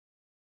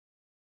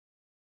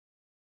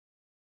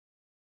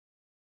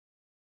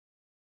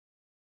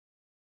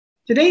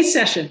Today's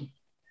session,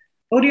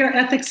 ODR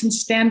ethics and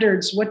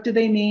standards, what do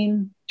they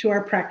mean to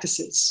our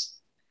practices?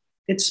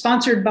 It's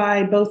sponsored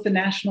by both the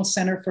National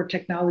Center for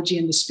Technology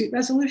and Dispute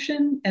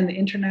Resolution and the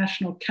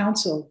International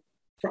Council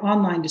for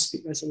Online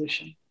Dispute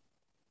Resolution.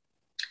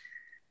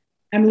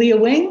 I'm Leah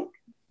Wing,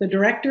 the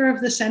director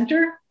of the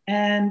center,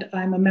 and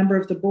I'm a member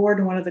of the board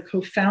and one of the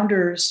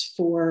co-founders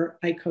for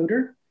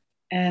iCoder.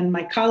 And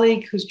my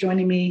colleague who's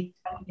joining me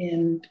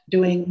in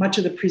doing much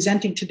of the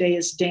presenting today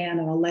is Dan,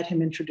 and I'll let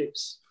him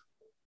introduce.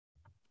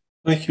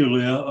 Thank you,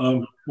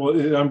 Leah.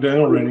 I'm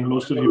Daniel Rainey.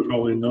 Most of you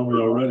probably know me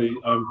already.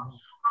 I'm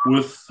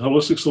with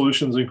Holistic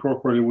Solutions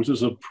Incorporated, which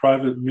is a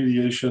private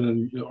mediation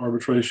and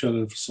arbitration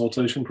and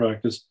facilitation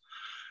practice.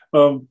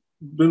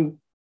 Been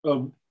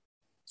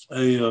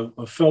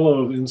a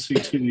fellow of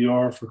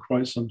NCTDR for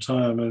quite some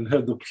time and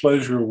had the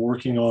pleasure of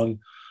working on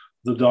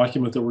the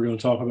document that we're going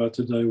to talk about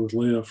today with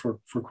Leah for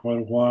quite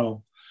a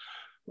while.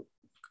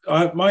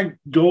 My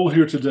goal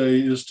here today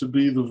is to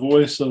be the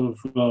voice of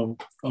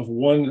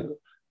one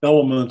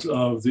element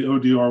of the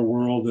ODR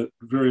world that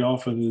very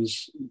often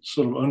is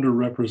sort of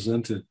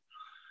underrepresented.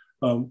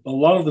 A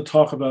lot of the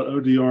talk about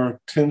ODR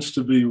tends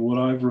to be what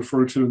I've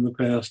referred to in the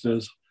past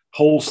as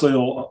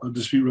wholesale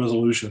dispute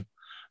resolution.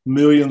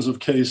 Millions of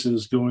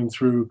cases going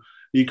through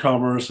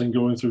e-commerce and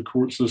going through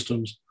court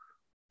systems.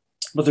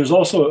 But there's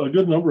also a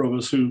good number of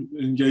us who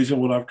engage in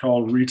what I've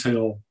called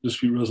retail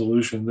dispute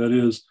resolution. That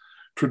is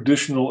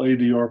traditional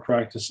ADR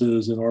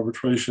practices in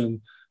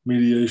arbitration,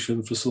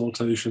 mediation,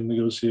 facilitation,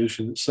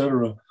 negotiation, et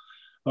cetera.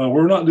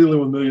 We're not dealing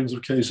with millions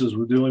of cases.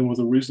 We're dealing with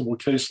a reasonable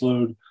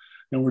caseload,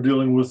 and we're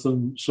dealing with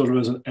them sort of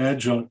as an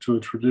adjunct to a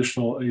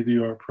traditional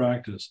ADR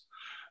practice.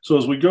 So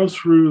as we go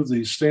through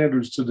the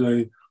standards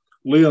today,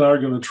 Leah and I are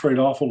going to trade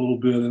off a little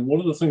bit. And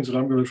one of the things that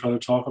I'm going to try to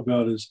talk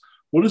about is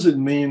what does it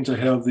mean to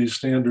have these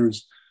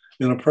standards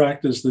in a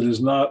practice that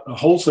is not a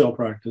wholesale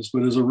practice,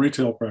 but is a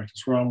retail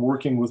practice where I'm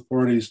working with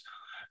parties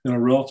in a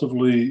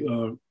relatively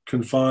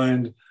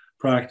confined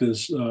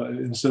practice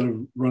instead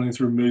of running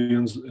through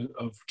millions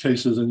of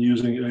cases and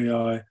using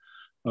AI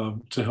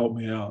to help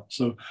me out.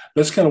 So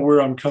that's kind of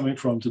where I'm coming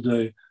from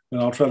today. And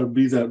I'll try to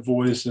be that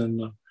voice,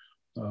 and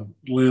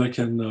Leah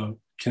can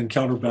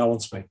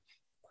counterbalance me.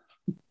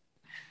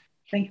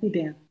 Thank you,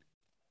 Dan.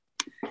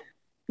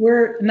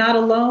 We're not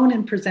alone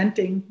in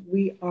presenting.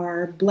 We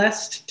are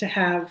blessed to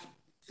have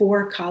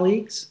 4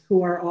 colleagues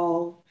who are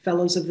all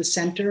fellows of the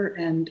center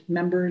and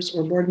members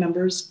or board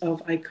members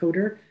of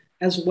iCoder,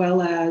 as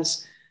well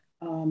as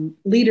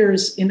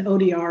leaders in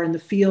ODR in the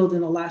field in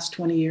the last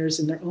 20 years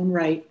in their own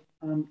right,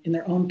 in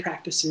their own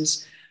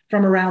practices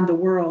from around the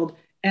world.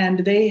 And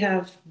they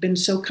have been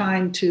so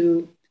kind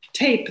to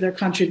tape their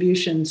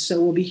contributions.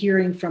 So we'll be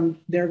hearing from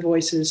their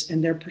voices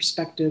and their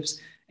perspectives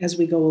as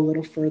we go a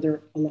little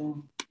further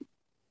along.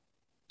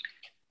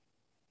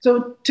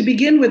 So to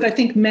begin with, I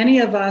think many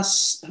of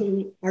us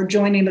who are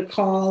joining the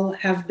call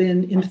have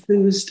been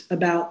enthused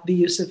about the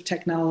use of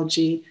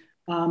technology,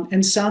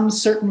 and some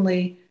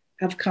certainly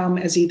have come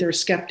as either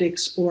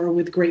skeptics or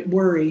with great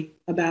worry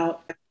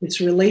about its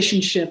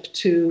relationship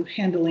to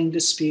handling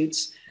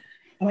disputes.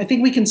 I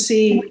think we can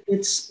see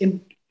its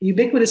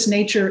ubiquitous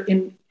nature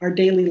in our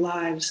daily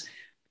lives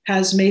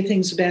has made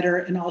things better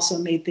and also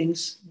made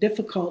things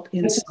difficult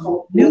in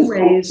some new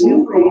ways,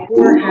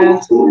 or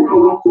has.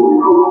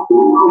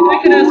 If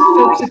I could ask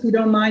folks, if you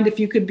don't mind, if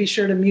you could be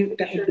sure to mute,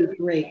 that would be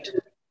great.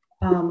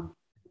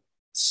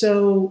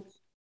 So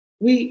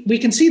we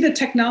can see that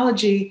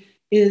technology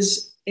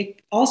is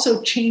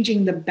also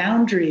changing the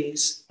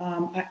boundaries.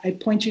 I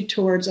point you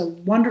towards a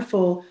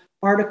wonderful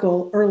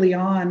article early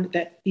on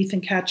that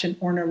Ethan Katch and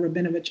Orna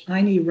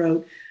Rabinovich-Aini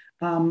wrote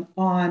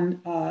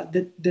on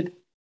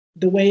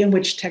the way in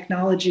which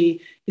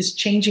technology is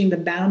changing the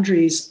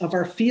boundaries of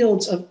our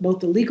fields, of both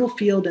the legal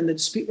field and the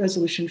dispute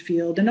resolution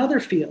field and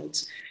other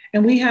fields.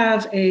 And we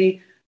have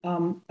a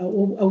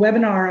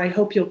webinar I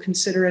hope you'll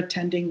consider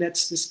attending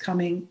that's this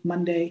coming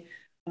Monday,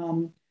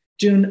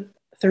 June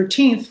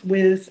 13th,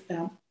 with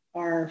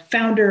our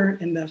founder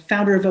and the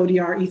founder of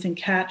ODR, Ethan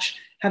Katch,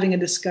 having a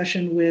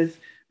discussion with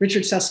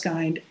Richard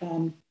Susskind,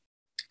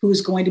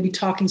 who's going to be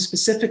talking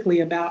specifically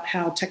about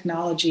how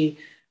technology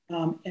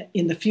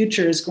in the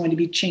future is going to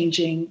be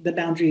changing the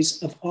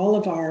boundaries of all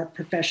of our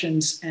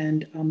professions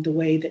and the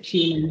way that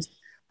humans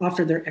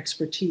offer their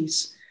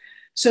expertise.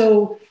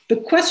 So the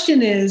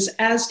question is,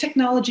 as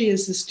technology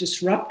is this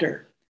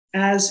disruptor,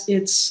 as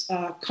it's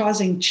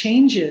causing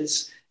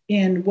changes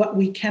in what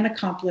we can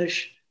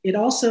accomplish, it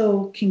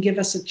also can give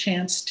us a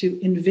chance to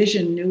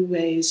envision new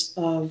ways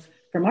of,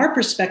 from our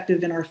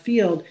perspective in our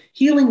field,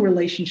 healing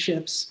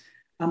relationships,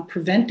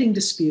 preventing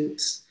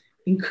disputes,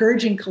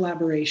 encouraging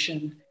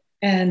collaboration,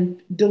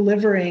 and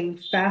delivering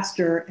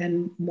faster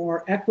and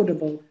more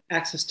equitable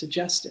access to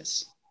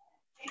justice.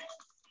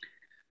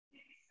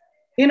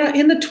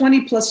 In the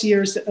 20 plus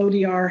years that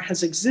ODR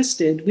has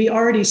existed, we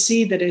already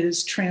see that it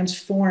has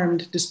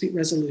transformed dispute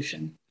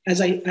resolution. As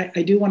I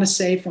do want to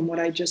say from what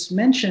I just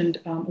mentioned,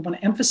 I want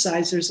to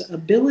emphasize there's an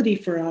ability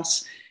for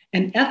us,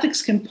 and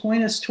ethics can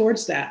point us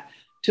towards that,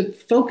 to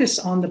focus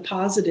on the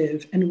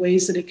positive and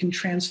ways that it can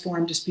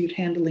transform dispute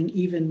handling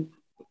in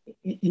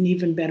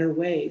even better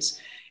ways.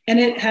 And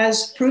it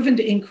has proven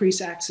to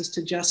increase access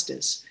to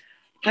justice.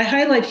 I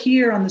highlight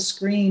here on the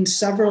screen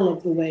several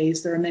of the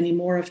ways, there are many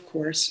more, of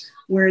course,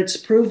 where it's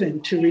proven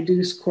to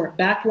reduce court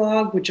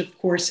backlog, which of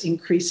course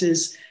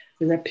increases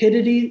the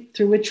rapidity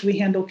through which we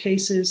handle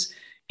cases.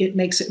 It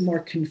makes it more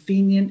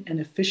convenient and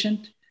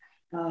efficient.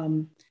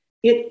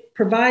 It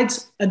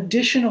provides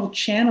additional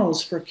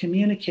channels for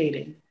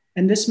communicating,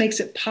 and this makes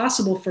it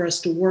possible for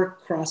us to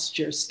work cross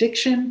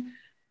jurisdiction,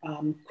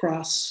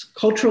 cross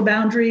cultural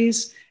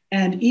boundaries,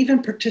 and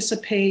even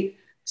participate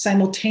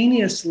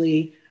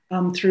simultaneously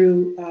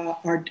through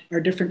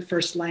our different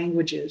first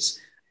languages.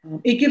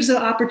 It gives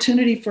the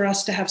opportunity for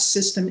us to have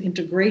system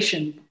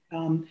integration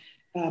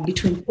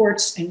between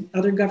courts and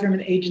other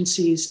government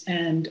agencies,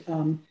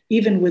 and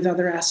even with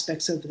other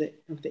aspects of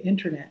the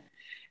internet.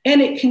 And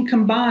it can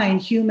combine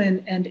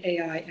human and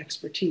AI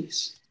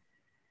expertise.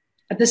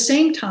 At the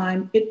same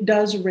time, it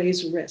does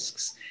raise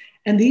risks.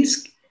 And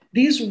these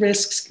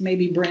risks may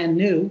be brand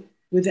new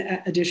with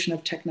the addition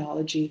of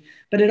technology,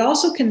 but it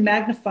also can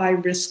magnify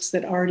risks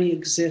that already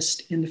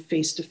exist in the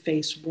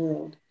face-to-face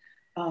world.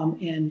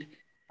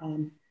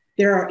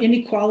 There are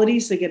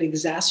inequalities that get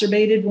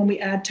exacerbated when we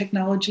add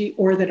technology,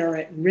 or that are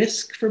at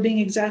risk for being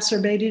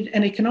exacerbated.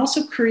 And it can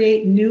also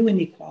create new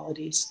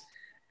inequalities.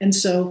 And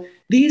so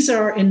these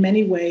are in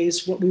many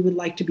ways what we would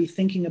like to be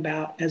thinking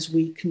about as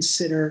we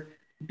consider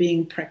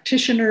being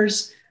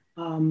practitioners,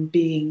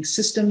 being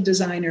system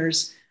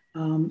designers,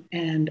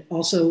 and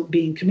also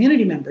being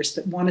community members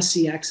that want to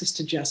see access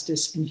to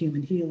justice and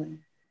human healing.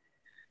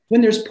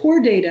 When there's poor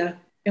data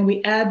and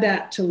we add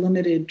that to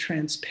limited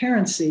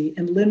transparency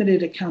and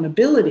limited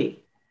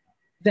accountability,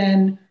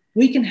 then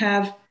we can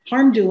have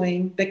harm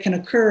doing that can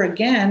occur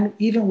again,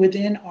 even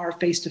within our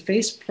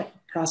face-to-face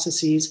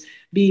processes,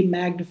 be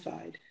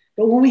magnified.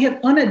 But when we have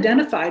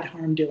unidentified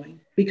harm doing,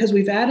 because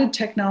we've added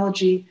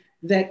technology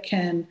that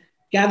can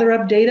gather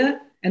up data,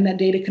 and that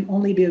data can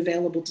only be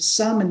available to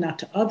some and not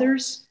to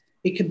others,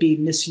 it could be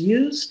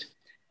misused,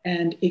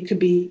 and it could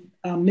be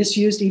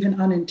misused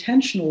even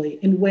unintentionally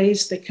in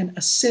ways that can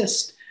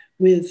assist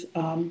with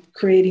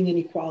creating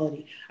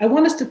inequality. I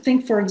want us to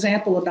think, for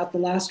example, about the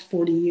last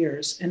 40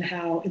 years and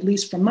how, at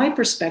least from my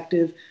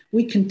perspective,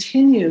 we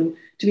continue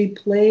to be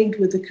plagued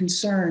with the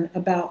concern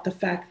about the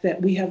fact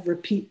that we have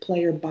repeat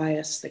player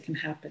bias that can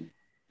happen.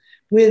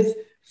 With,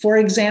 for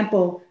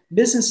example,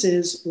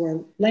 businesses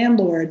or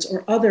landlords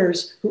or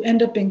others who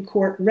end up in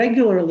court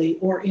regularly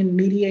or in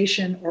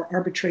mediation or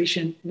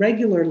arbitration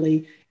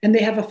regularly, and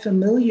they have a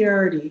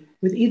familiarity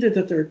with either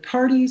the third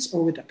parties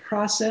or with the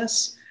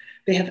process.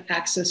 They have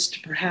access to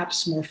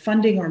perhaps more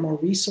funding or more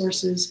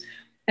resources.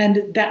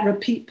 And that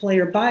repeat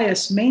player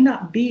bias may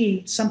not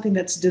be something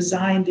that's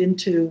designed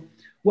into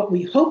what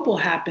we hope will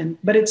happen,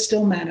 but it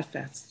still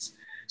manifests.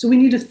 So we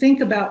need to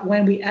think about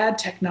when we add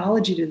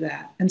technology to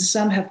that, and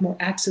some have more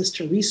access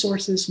to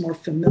resources, more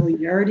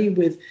familiarity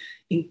with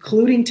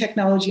including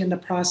technology in the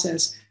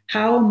process,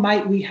 how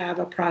might we have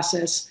a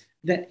process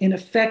that in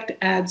effect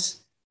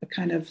adds a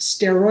kind of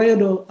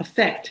steroidal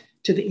effect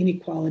to the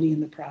inequality in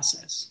the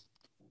process?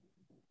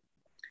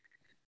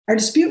 Our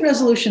dispute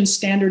resolution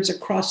standards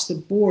across the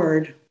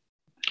board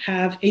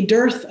have a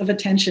dearth of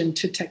attention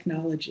to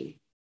technology.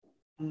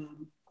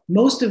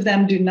 Most of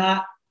them do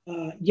not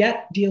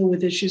yet deal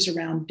with issues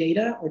around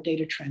data or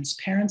data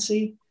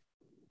transparency,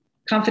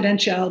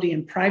 confidentiality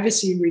and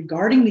privacy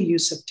regarding the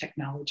use of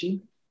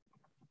technology,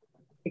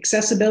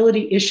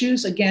 accessibility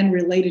issues, again,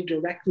 related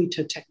directly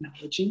to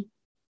technology,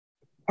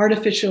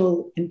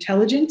 artificial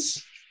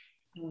intelligence,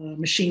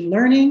 machine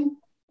learning,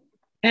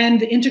 and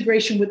the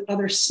integration with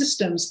other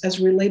systems as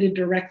related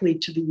directly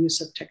to the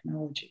use of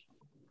technology.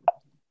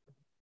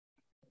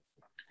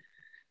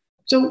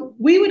 So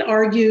we would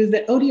argue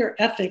that ODR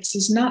ethics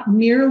is not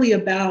merely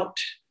about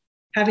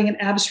having an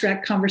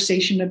abstract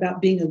conversation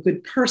about being a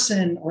good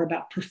person or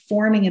about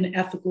performing in an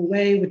ethical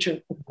way, which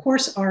are, of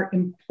course, are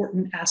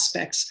important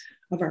aspects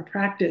of our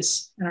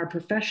practice and our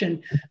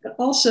profession, but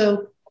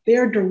also they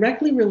are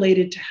directly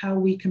related to how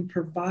we can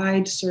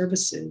provide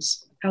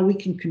services, how we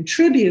can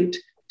contribute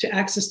to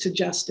access to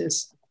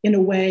justice in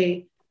a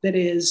way that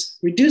is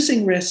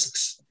reducing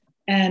risks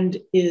and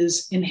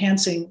is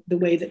enhancing the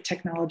way that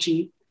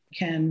technology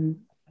can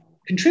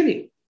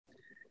contribute.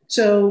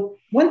 So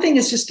one thing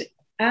is just to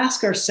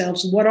ask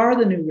ourselves, what are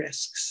the new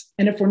risks?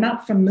 And if we're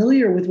not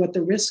familiar with what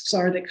the risks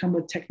are that come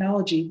with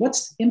technology,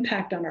 what's the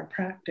impact on our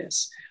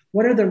practice?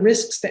 What are the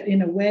risks that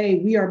in a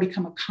way we are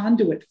become a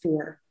conduit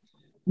for,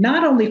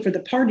 not only for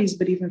the parties,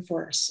 but even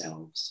for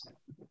ourselves?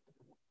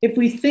 If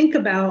we think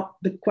about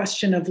the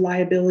question of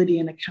liability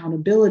and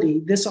accountability,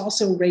 this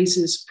also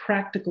raises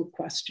practical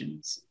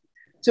questions.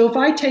 So if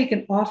I take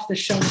an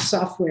off-the-shelf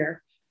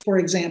software, for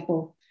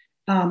example,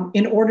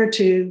 in order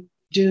to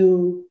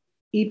do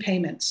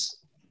e-payments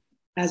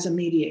as a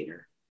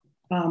mediator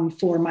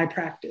for my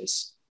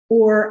practice,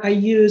 or I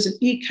use an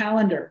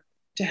e-calendar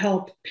to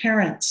help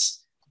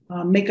parents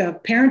make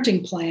a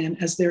parenting plan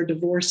as they're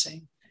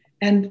divorcing,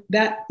 And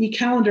that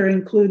e-calendar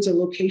includes a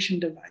location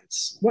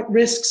device. What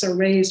risks are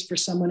raised for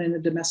someone in a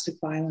domestic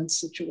violence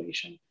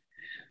situation?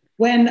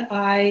 When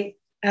I,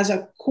 as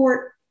a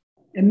court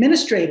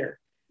administrator,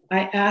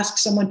 I ask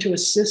someone to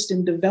assist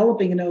in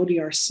developing an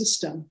ODR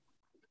system,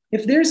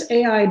 if there's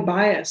AI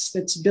bias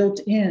that's built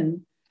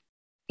in,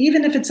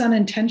 even if it's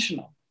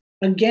unintentional,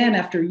 again,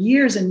 after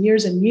years and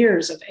years and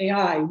years of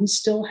AI, we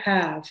still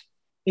have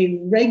a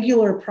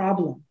regular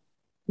problem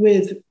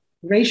with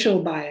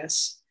racial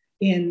bias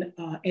in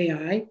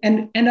AI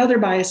and other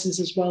biases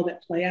as well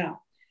that play out.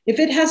 If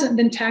it hasn't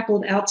been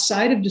tackled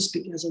outside of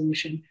dispute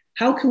resolution,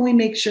 how can we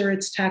make sure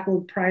it's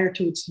tackled prior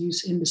to its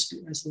use in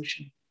dispute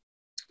resolution?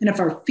 And if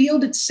our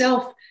field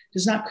itself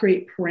does not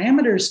create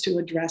parameters to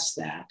address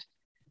that,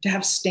 to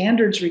have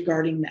standards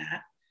regarding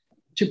that,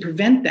 to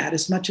prevent that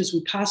as much as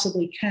we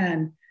possibly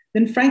can,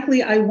 then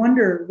frankly, I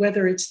wonder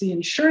whether it's the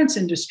insurance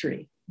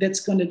industry that's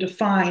going to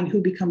define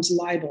who becomes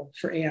liable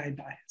for AI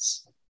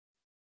bias.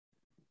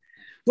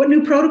 What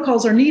new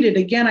protocols are needed?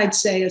 Again, I'd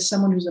say as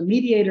someone who's a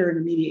mediator and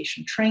a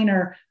mediation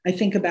trainer, I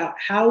think about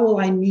how will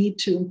I need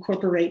to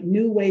incorporate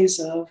new ways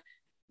of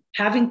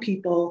having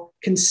people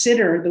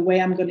consider the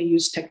way I'm going to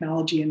use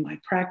technology in my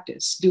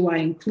practice. Do I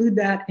include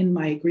that in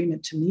my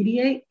agreement to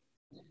mediate?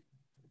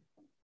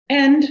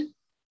 And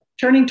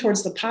turning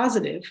towards the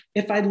positive,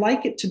 if I'd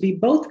like it to be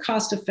both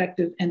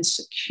cost-effective and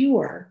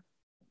secure,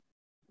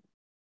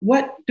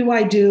 what do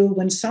I do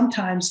when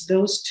sometimes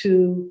those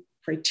two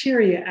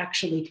criteria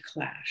actually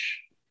clash?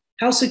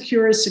 How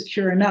secure is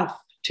secure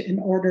enough in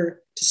order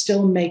to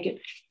still make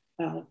it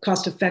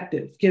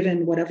cost-effective,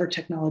 given whatever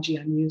technology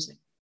I'm using?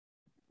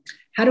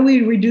 How do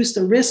we reduce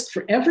the risk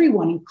for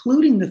everyone,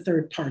 including the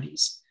third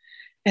parties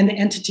and the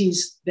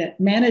entities that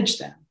manage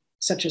them,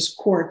 such as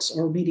courts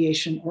or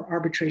mediation or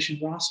arbitration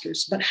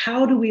rosters? But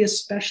how do we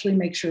especially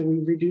make sure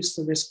we reduce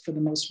the risk for the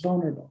most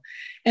vulnerable?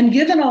 And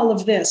given all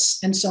of this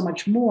and so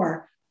much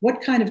more,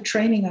 what kind of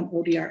training on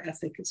ODR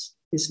ethics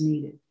is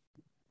needed?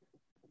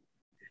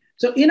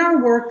 So in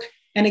our work,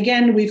 and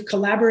again, we've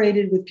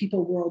collaborated with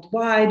people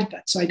worldwide,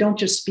 but so I don't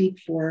just speak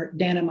for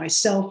Dan and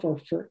myself or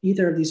for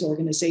either of these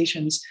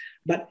organizations,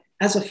 but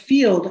as a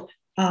field,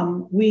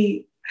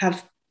 we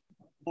have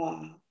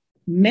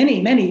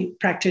many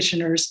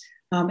practitioners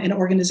and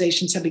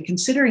organizations have been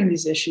considering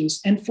these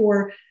issues. And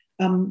for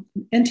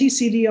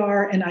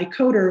NTCDR and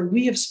ICODR,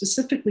 we have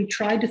specifically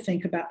tried to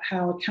think about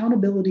how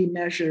accountability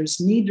measures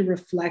need to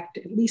reflect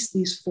at least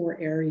these four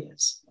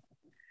areas.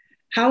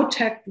 How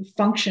tech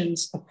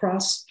functions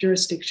across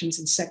jurisdictions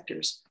and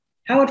sectors,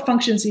 how it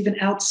functions even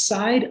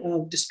outside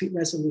of dispute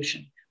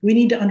resolution. We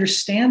need to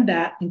understand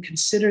that and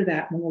consider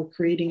that when we're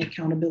creating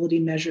accountability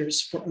measures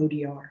for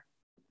ODR.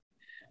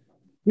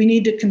 We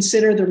need to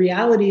consider the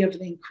reality of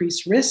the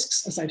increased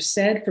risks, as I've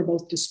said, for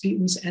both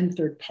disputants and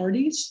third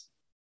parties.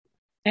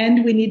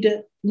 And we need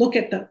to look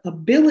at the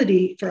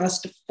ability for us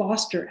to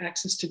foster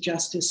access to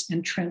justice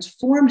and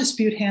transform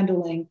dispute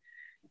handling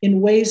in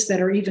ways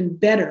that are even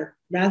better,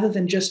 rather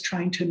than just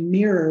trying to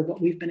mirror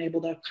what we've been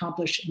able to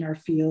accomplish in our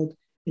field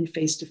in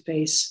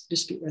face-to-face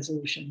dispute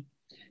resolution.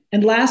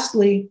 And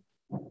lastly,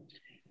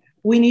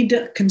 we need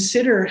to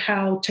consider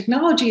how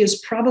technology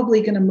is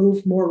probably going to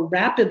move more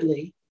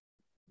rapidly,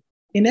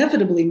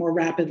 inevitably more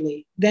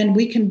rapidly, than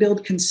we can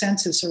build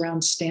consensus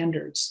around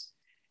standards.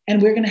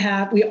 And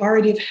we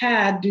already have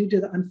had, due to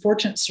the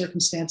unfortunate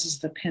circumstances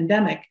of the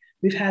pandemic,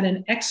 we've had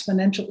an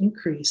exponential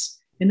increase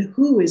in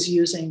who is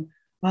using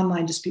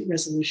online dispute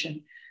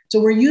resolution. So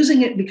we're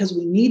using it because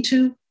we need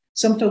to.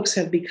 Some folks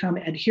have become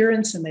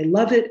adherents and they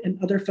love it, and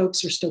other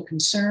folks are still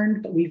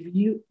concerned, but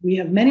we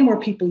have many more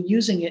people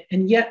using it,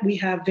 and yet we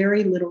have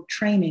very little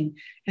training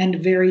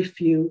and very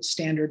few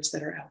standards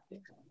that are out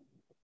there.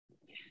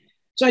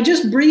 So I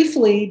just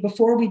briefly,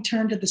 before we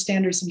turn to the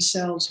standards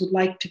themselves, would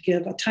like to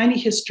give a tiny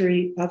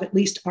history of at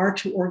least our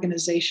two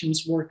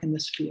organizations' work in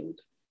this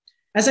field.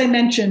 As I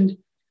mentioned,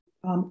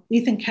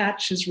 Ethan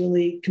Katch is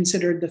really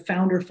considered the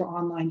founder for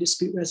online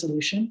dispute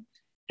resolution.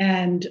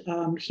 And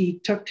he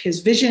took his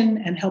vision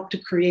and helped to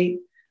create,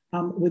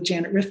 with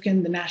Janet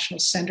Rifkin, the National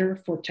Center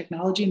for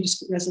Technology and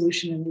Dispute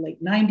Resolution in the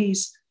late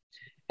 90s.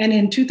 And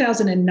in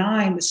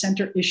 2009, the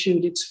center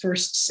issued its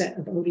first set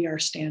of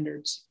ODR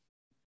standards.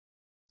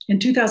 In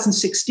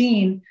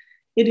 2016,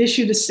 it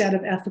issued a set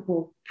of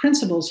ethical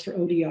principles for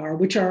ODR,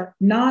 which are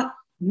not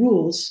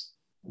rules.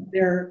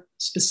 They're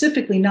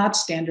specifically not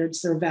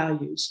standards, they're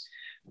values.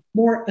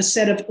 More a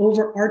set of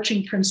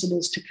overarching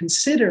principles to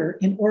consider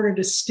in order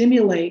to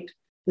stimulate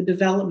the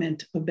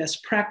development of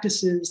best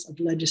practices, of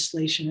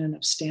legislation, and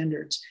of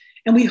standards.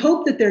 And we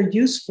hope that they're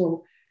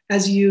useful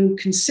as you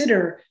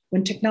consider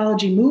when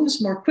technology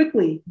moves more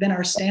quickly than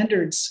our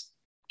standards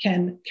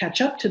can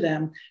catch up to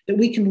them, that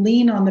we can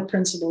lean on the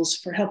principles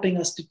for helping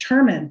us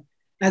determine,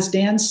 as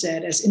Dan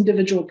said, as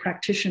individual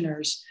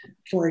practitioners,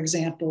 for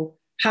example,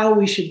 how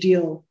we should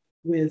deal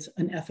with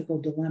an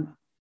ethical dilemma.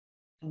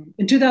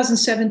 In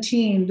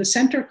 2017, the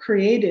center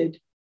created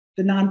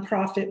the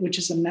nonprofit, which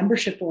is a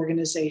membership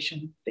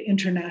organization, the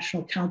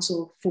International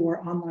Council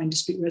for Online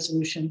Dispute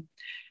Resolution.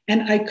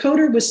 And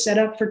ICODR was set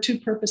up for two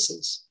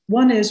purposes.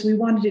 One is we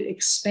wanted to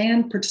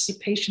expand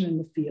participation in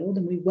the field,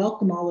 and we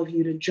welcome all of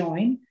you to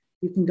join.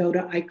 You can go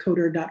to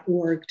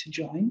icodr.org to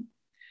join.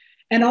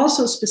 And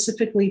also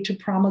specifically to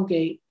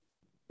promulgate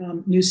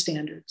new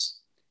standards.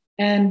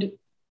 And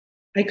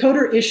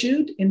ICODR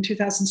issued in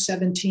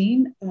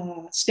 2017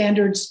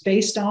 standards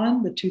based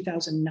on the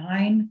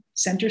 2009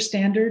 Center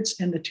Standards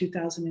and the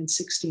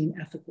 2016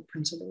 Ethical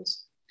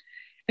Principles.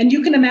 And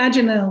you can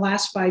imagine in the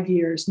last 5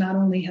 years, not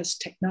only has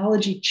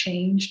technology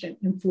changed and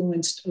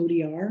influenced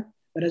ODR,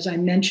 but as I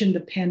mentioned, the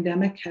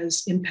pandemic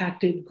has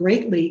impacted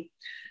greatly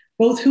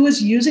both who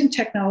is using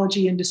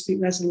technology in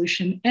dispute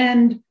resolution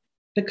and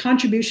the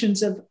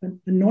contributions of an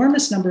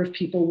enormous number of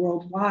people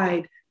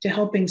worldwide to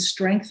helping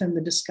strengthen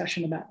the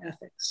discussion about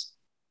ethics.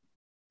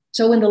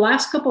 So in the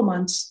last couple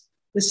months,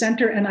 the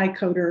Center and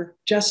ICODR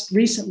just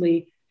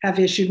recently have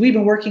issued, we've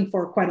been working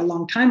for quite a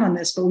long time on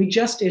this, but we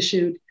just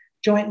issued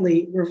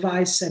jointly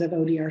revised set of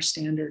ODR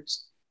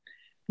standards.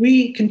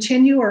 We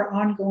continue our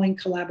ongoing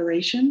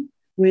collaboration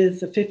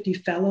with the 50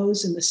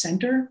 fellows in the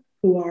Center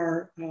who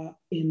are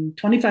in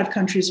 25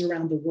 countries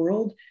around the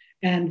world,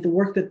 and the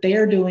work that they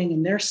are doing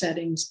in their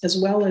settings, as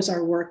well as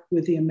our work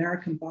with the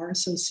American Bar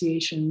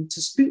Association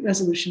Dispute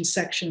Resolution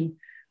Section,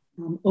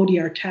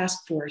 ODR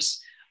Task Force.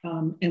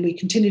 And we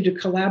continue to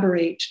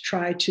collaborate to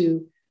try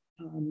to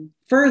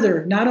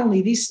further not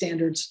only these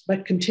standards,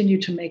 but continue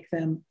to make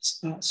them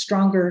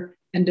stronger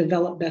and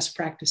develop best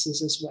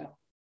practices as well.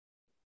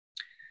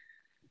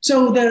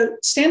 So the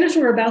standards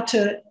we're about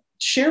to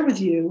share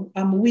with you,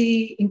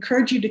 we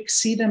encourage you to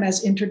see them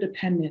as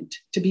interdependent,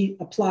 to be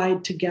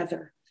applied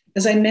together.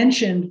 As I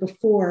mentioned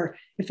before,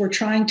 if we're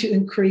trying to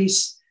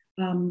increase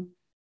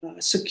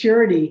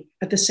security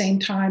at the same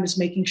time as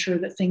making sure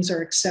that things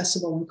are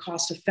accessible and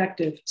cost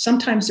effective,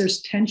 sometimes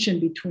there's tension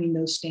between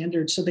those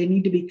standards, so they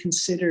need to be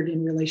considered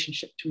in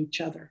relationship to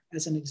each other,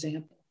 as an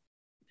example.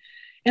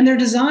 And they're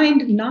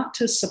designed not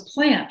to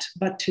supplant,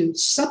 but to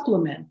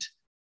supplement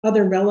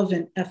other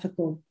relevant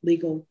ethical,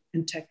 legal,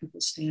 and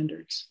technical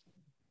standards.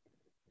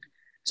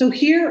 So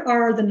here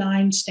are the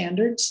 9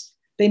 standards.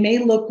 They may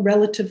look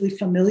relatively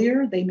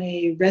familiar. They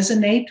may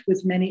resonate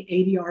with many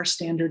ADR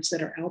standards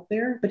that are out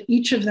there, but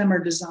each of them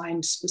are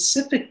designed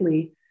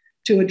specifically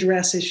to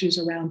address issues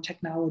around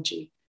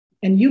technology.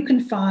 And you can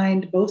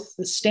find both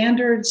the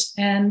standards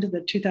and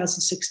the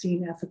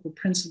 2016 ethical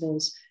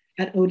principles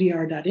at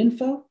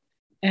odr.info,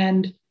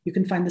 and you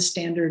can find the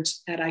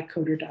standards at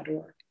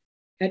icodr.org.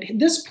 At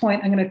this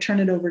point, I'm going to turn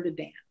it over to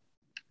Dan.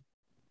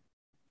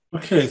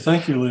 Okay,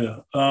 thank you,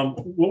 Leah.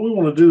 What we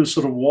want to do is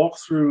sort of walk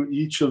through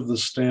each of the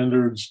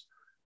standards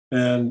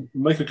and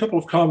make a couple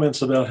of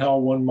comments about how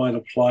one might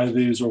apply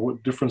these or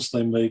what difference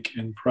they make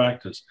in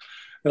practice.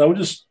 And I would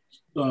just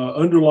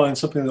underline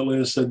something that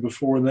Leah said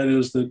before, and that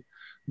is that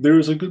there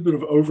is a good bit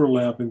of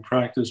overlap in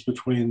practice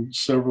between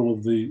several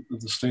of the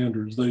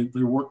standards. They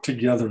work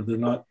together. They're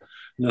not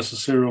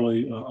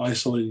necessarily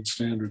isolated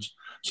standards.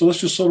 So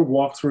let's just sort of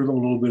walk through them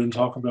a little bit and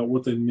talk about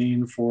what they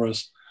mean for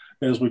us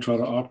as we try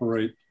to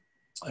operate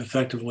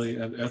effectively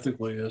and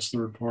ethically as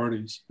third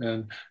parties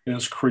and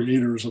as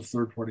creators of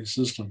third-party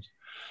systems.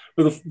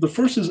 But the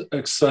first is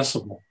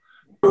accessible.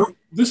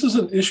 This is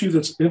an issue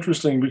that's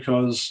interesting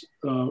because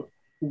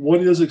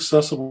what is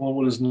accessible and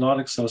what is not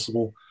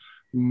accessible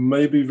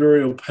may be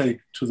very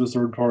opaque to the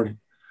third party.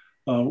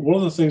 One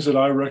of the things that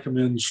I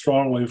recommend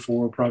strongly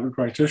for private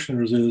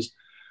practitioners is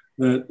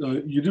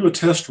that you do a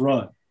test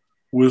run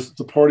with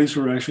the parties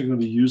who are actually going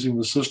to be using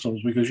the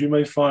systems, because you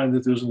may find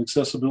that there's an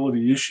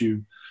accessibility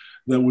issue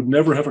that would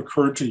never have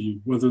occurred to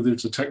you, whether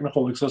it's a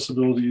technical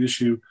accessibility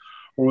issue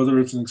or whether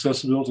it's an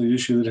accessibility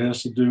issue that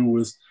has to do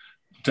with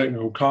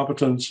technical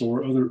competence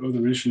or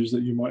other issues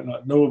that you might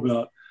not know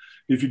about,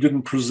 if you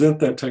didn't present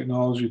that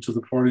technology to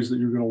the parties that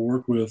you're going to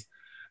work with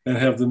and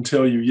have them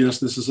tell you, yes,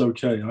 this is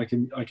okay,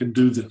 I can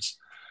do this.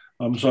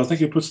 So I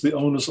think it puts the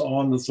onus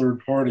on the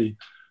third party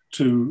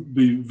to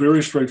be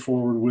very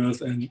straightforward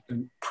with and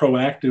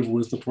proactive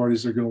with the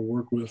parties they're going to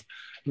work with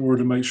in order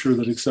to make sure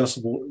that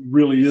accessible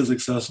really is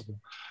accessible.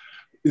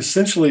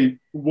 Essentially,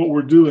 what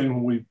we're doing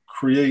when we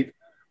create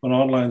an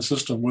online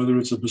system, whether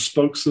it's a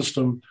bespoke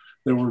system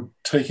that we're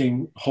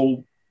taking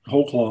whole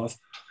cloth,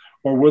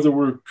 or whether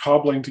we're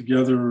cobbling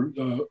together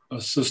a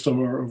system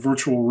or a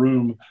virtual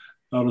room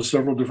out of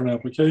several different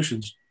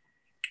applications,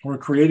 we're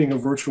creating a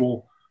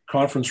virtual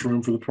conference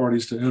room for the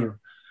parties to enter.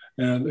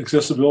 And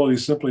accessibility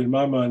simply, in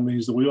my mind,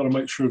 means that we ought to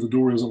make sure the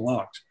door isn't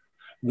locked,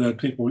 that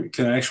people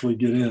can actually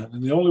get in.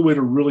 And the only way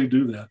to really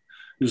do that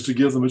is to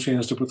give them a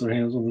chance to put their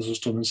hands on the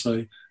system and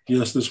say,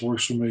 yes, this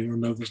works for me, or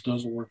no, this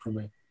doesn't work for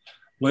me.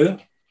 Leah?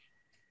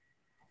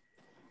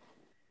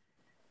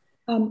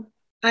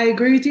 I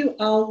agree with you.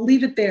 I'll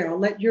leave it there. I'll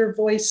let your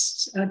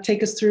voice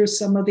take us through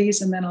some of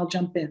these, and then I'll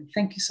jump in.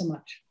 Thank you so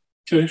much.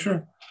 Okay,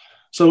 sure.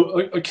 So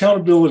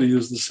accountability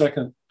is the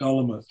second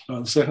element,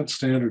 the second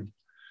standard.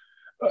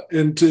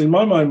 And in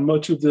my mind,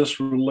 much of this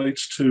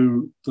relates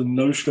to the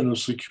notion of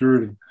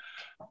security.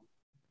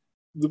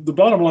 the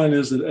bottom line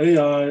is that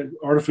AI,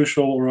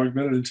 artificial or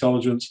augmented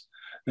intelligence,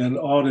 and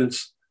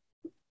audits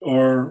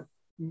are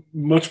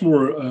much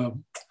more, I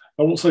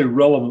won't say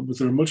relevant, but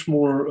they're much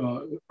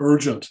more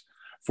urgent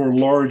for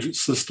large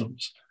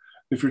systems.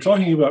 If you're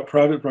talking about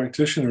private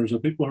practitioners or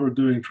people who are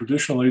doing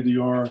traditional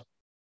ADR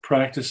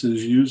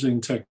practices using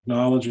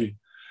technology,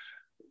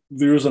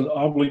 there's an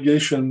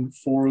obligation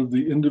for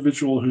the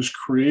individual who's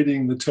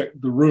creating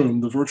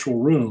the virtual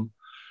room,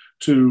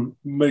 to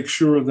make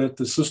sure that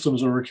the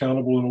systems are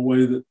accountable in a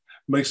way that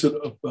makes it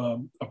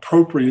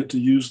appropriate to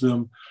use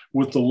them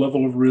with the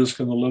level of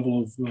risk and the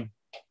level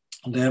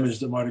of damage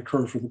that might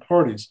occur for the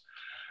parties.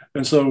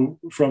 And so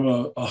from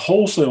a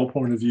wholesale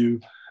point of view,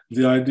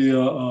 the idea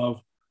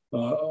of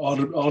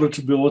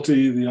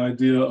auditability, the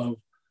idea of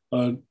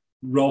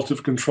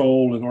relative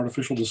control and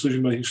artificial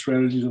decision-making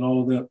strategies and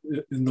all of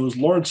that in those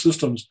large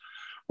systems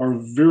are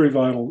very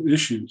vital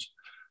issues.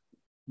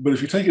 But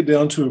if you take it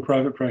down to a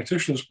private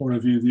practitioner's point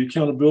of view, the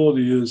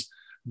accountability is,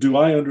 do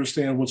I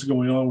understand what's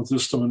going on with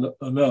this system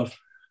enough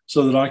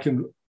so that I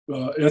can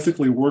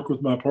ethically work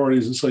with my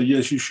parties and say,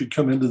 yes, you should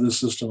come into this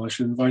system. I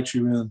should invite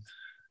you in.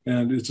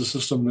 And it's a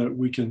system that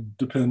we can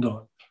depend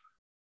on.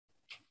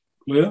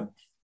 Leah?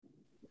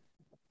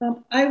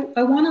 I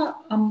want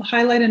to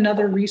highlight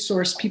another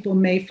resource people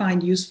may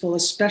find useful,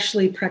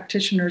 especially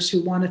practitioners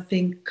who want to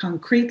think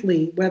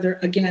concretely, whether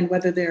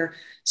they're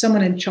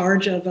someone in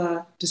charge of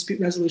a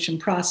dispute resolution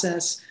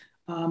process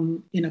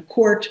in a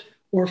court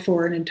or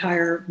for an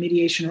entire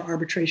mediation or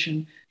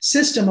arbitration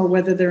system, or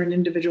whether they're an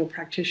individual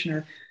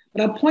practitioner.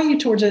 But I'll point you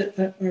towards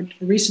a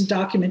recent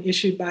document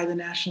issued by the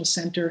National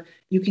Center.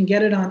 You can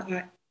get it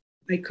on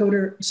you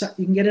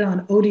can get it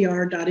on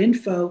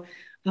ODR.info.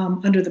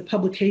 Under the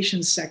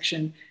publications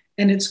section,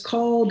 and it's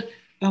called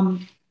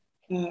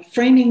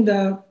Framing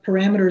the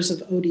Parameters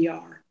of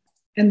ODR.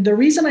 And the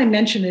reason I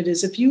mention it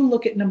is if you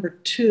look at number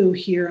 2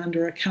 here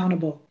under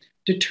accountable,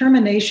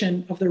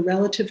 determination of the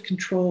relative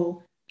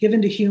control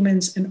given to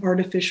humans and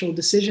artificial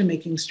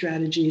decision-making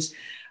strategies,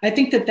 I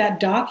think that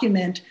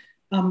document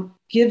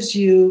gives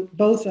you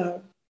both a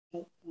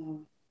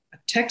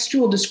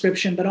textual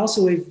description, but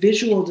also a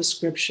visual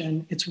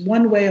description. It's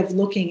one way of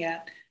looking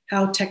at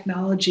how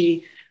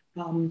technology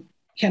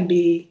can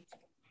be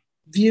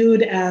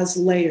viewed as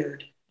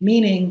layered,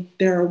 meaning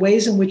there are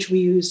ways in which we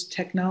use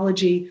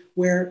technology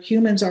where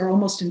humans are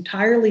almost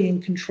entirely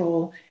in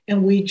control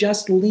and we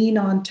just lean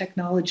on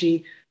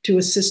technology to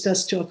assist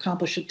us to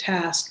accomplish a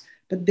task.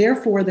 But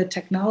therefore, the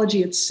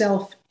technology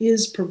itself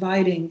is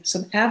providing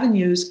some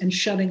avenues and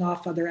shutting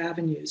off other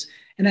avenues.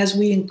 And as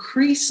we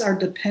increase our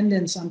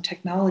dependence on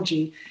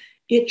technology,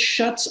 it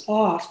shuts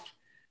off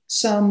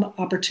some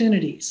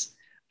opportunities.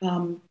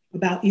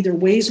 About either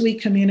ways we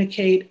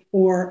communicate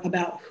or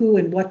about who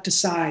and what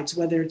decides,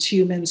 whether it's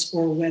humans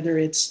or whether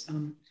it's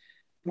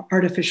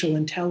artificial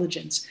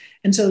intelligence.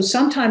 And so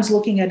sometimes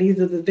looking at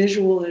either the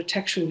visual or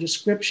textual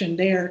description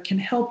there can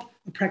help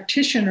a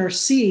practitioner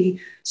see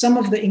some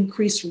of the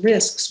increased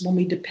risks when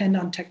we depend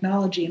on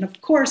technology. And of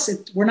course,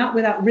 we're not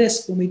without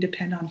risk when we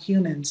depend on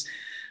humans.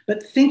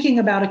 But thinking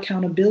about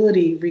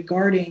accountability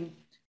regarding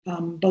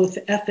both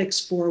the ethics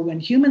for when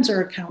humans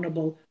are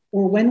accountable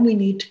or when we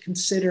need to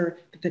consider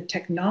that the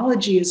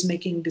technology is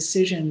making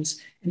decisions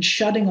and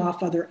shutting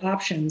off other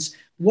options,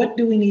 what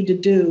do we need to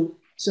do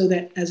so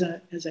that as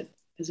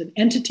an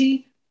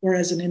entity or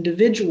as an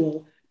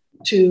individual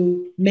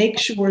to make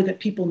sure that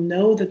people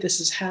know that this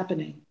is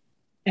happening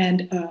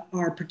and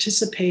are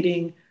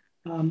participating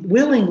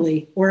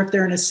willingly, or if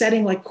they're in a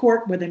setting like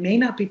court where they may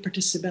not be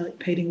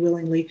participating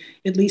willingly,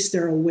 at least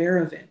they're aware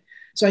of it.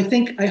 So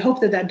I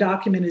hope that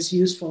document is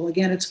useful.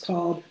 Again, it's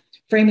called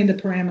Framing the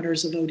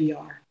Parameters of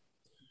ODR.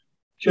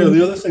 Yeah,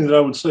 the other thing that I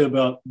would say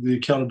about the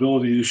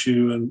accountability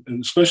issue, and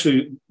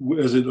especially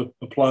as it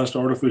applies to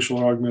artificial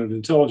and augmented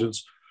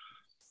intelligence,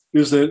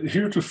 is that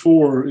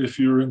heretofore, if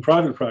you're in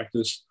private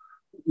practice,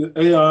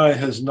 AI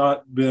has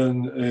not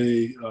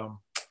been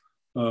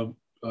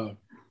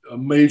a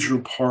major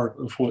part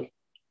of what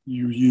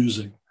you're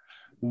using.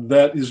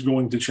 That is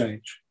going to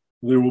change.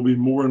 There will be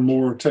more and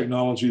more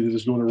technology that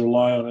is going to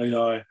rely on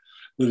AI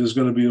that is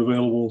going to be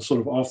available sort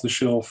of off the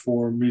shelf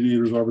for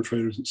mediators,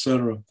 arbitrators, et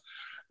cetera.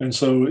 And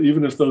so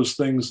even if those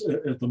things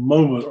at the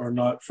moment are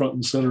not front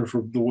and center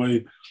for the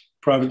way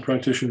private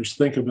practitioners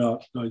think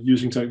about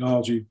using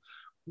technology,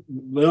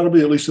 they ought to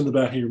be at least in the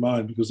back of your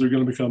mind because they're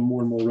going to become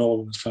more and more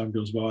relevant as time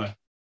goes by.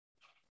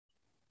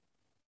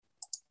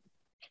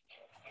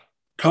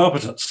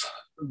 Competence.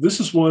 This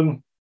is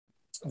one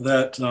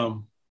that,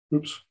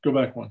 go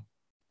back one.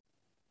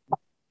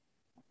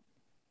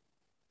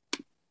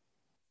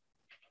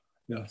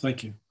 Yeah,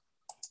 thank you.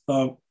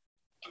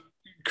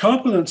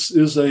 Competence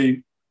is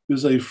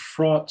a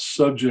fraught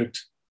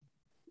subject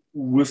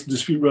with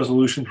dispute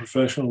resolution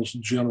professionals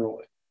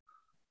generally.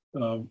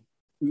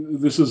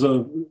 This is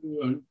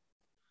an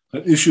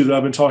issue that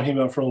I've been talking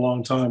about for a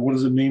long time. What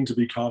does it mean to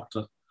be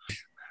competent?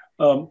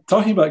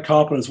 Talking about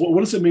competence, what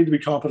does it mean to be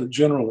competent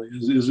generally?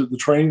 Is it the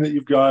training that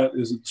you've got?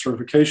 Is it the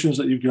certifications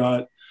that you've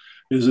got?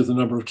 Is it the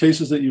number of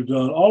cases that you've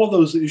done? All of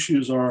those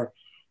issues are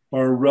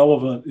are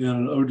relevant in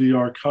an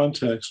ODR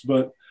context.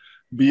 But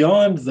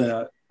beyond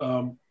that,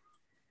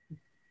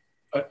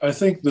 I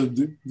think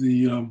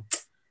the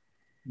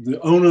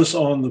onus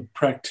on the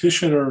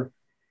practitioner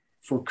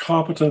for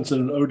competence in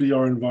an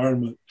ODR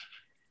environment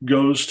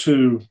goes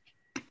to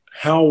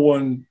how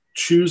one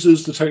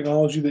chooses the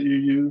technology that you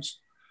use,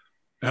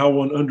 how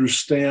one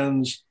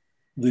understands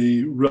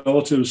the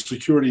relative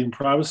security and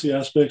privacy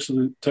aspects of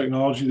the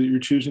technology that you're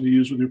choosing to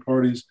use with your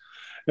parties.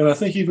 And I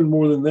think even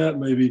more than that,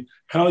 maybe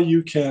how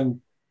you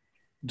can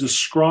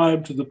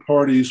describe to the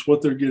parties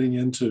what they're getting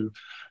into.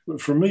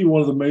 For me,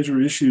 one of the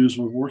major issues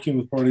with working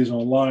with parties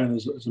online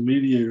as a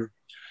mediator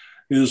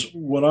is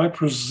when I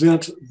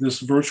present this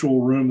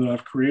virtual room that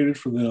I've created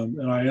for them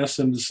and I ask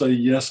them to say,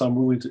 yes, I'm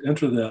willing to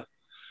enter that,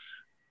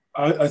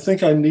 I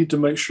think I need to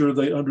make sure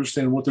they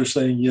understand what they're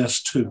saying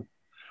yes to.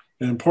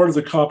 And part of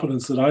the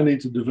competence that I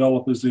need to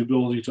develop is the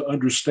ability to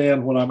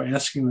understand what I'm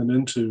asking them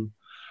into,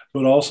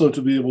 but also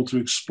to be able to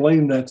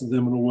explain that to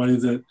them in a way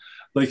that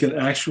they can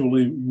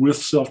actually, with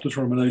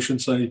self-determination,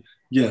 say,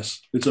 yes,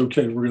 it's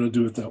okay, we're going to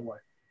do it that way.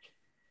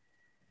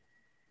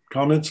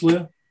 Comments,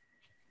 Leah?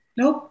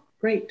 Nope,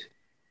 great.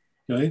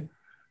 Okay.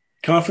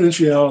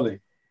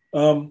 Confidentiality.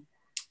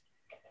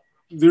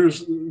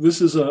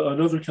 This is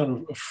another kind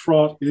of a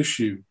fraught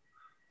issue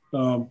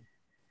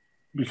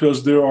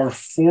because there are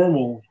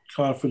formal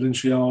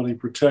confidentiality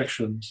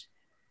protections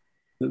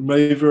that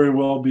may very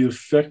well be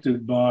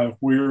affected by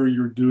where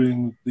you're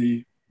doing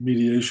the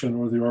mediation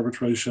or the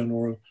arbitration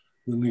or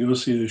the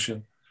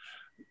negotiation.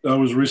 I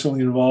was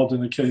recently involved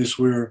in a case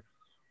where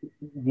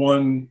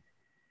one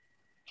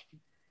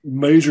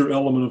major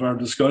element of our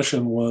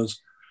discussion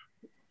was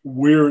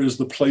where is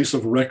the place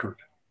of record,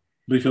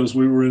 because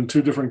we were in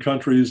 2 different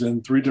countries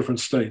and 3 different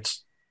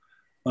states.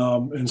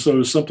 And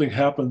so if something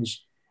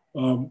happens,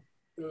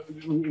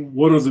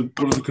 what are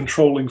the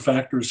controlling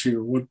factors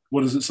here? What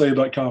does it say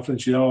about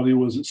confidentiality?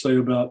 What does it say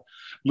about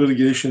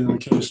litigation in the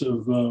case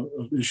of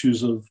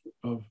issues of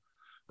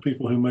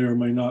people who may or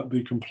may not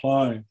be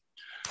complying?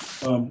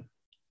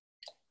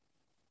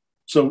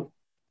 So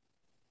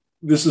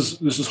this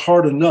is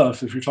hard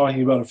enough if you're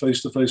talking about a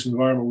face-to-face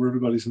environment where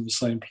everybody's in the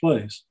same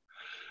place.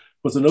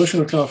 But the notion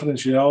of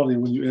confidentiality,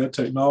 when you add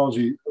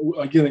technology,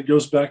 again, it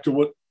goes back to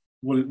what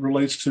it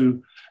relates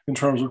to in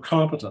terms of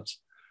competence.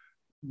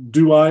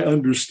 Do I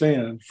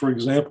understand, for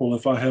example,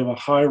 if I have a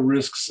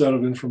high-risk set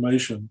of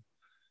information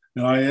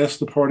and I ask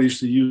the parties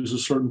to use a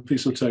certain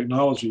piece of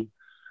technology,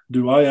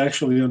 do I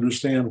actually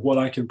understand what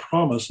I can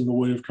promise in the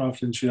way of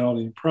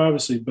confidentiality and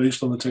privacy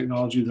based on the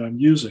technology that I'm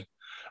using,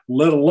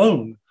 let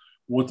alone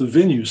what the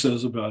venue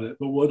says about it,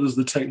 but what does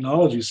the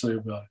technology say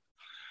about it?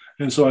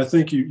 And so I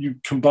think you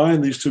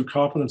combine these 2,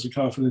 competence and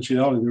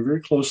confidentiality, they're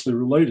very closely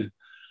related,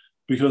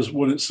 because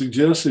what it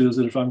suggests is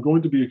that if I'm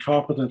going to be a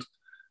competent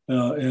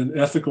and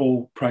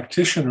ethical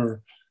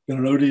practitioner in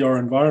an ODR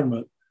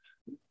environment,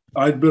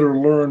 I'd better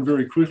learn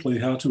very quickly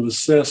how to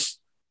assess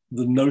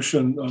the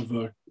notion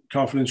of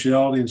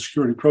confidentiality and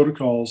security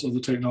protocols of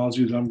the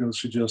technology that I'm going to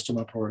suggest to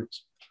my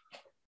parties.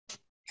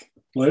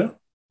 Leah?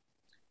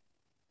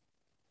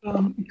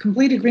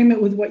 Complete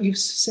agreement with what you've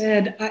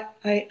said.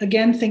 I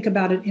again think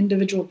about an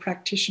individual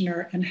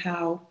practitioner and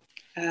how,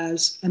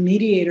 as a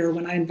mediator,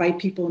 when I invite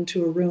people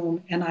into a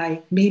room and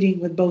I meeting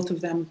with both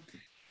of them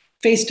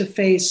face to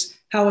face,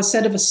 how a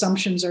set of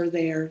assumptions are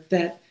there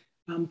that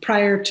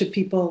prior to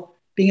people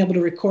being able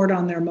to record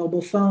on their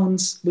mobile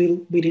phones, we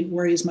didn't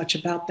worry as much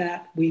about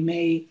that. We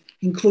may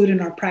include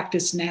in our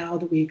practice now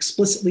that we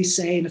explicitly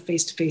say in a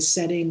face-to-face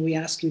setting, we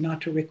ask you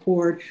not to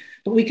record,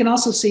 but we can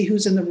also see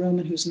who's in the room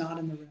and who's not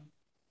in the room.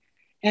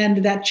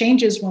 And that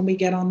changes when we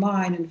get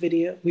online and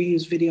we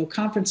use video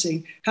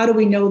conferencing. How do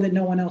we know that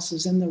no one else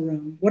is in the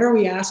room? What are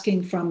we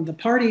asking from the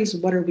parties?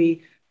 What are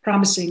we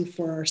promising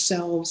for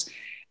ourselves?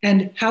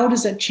 And how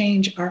does that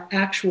change our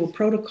actual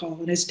protocol?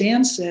 And as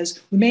Dan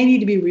says, we may need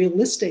to be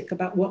realistic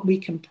about what we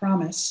can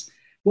promise,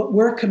 what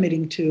we're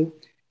committing to,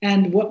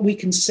 and what we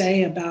can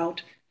say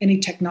about any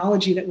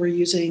technology that we're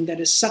using that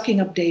is sucking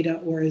up data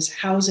or is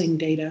housing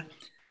data,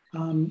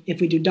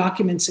 if we do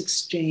documents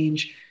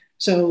exchange.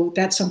 So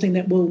that's something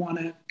that we'll want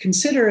to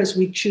consider as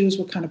we choose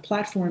what kind of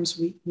platforms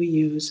we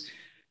use.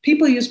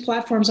 People use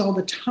platforms all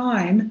the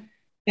time,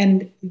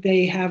 and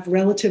they have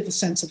relative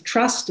sense of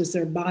trust as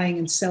they're buying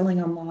and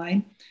selling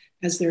online,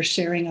 as they're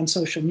sharing on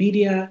social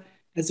media,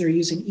 as they're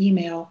using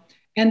email.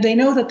 And they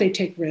know that they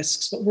take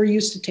risks, but we're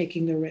used to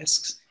taking the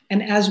risks.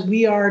 And as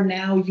we are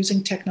now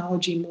using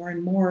technology more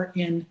and more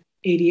in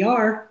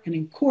ADR and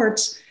in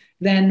courts,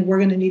 then we're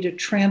going to need to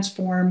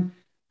transform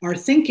our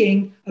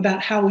thinking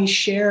about how we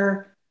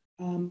share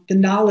the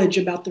knowledge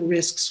about the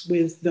risks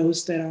with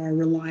those that are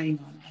relying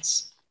on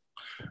us.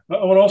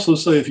 I would also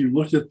say, if you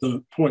look at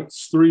the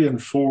points 3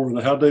 and 4,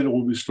 the how data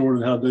will be stored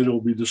and how data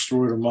will be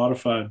destroyed or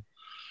modified,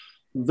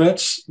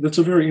 that's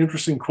a very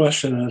interesting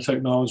question in a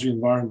technology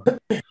environment.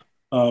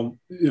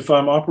 If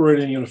I'm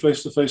operating in a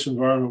face-to-face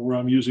environment where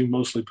I'm using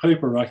mostly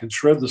paper, I can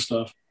shred the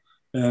stuff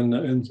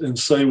and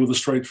say with a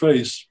straight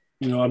face,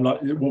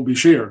 it won't be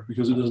shared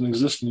because it doesn't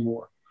exist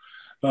anymore.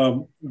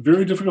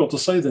 Very difficult to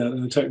say that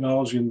in a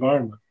technology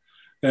environment.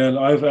 And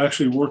I've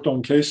actually worked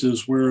on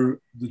cases where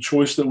the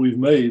choice that we've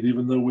made,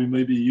 even though we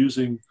may be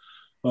using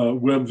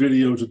web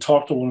video to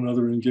talk to one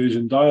another and engage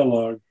in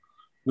dialogue,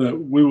 that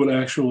we would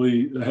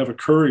actually have a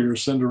courier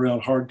send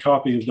around hard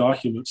copy of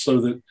documents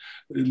so that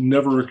it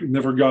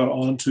never got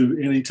onto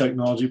any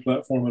technology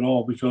platform at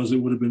all, because it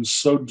would have been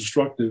so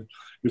destructive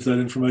if that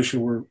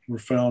information were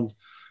found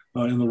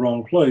in the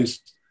wrong place,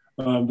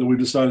 that we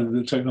decided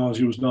that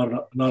technology was not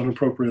an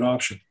appropriate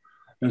option.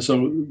 And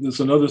so that's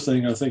another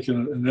thing, I think, in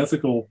an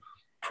ethical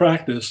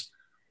practice,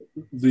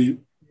 the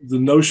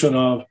notion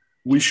of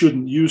we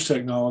shouldn't use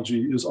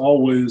technology is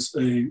always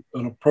an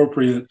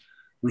appropriate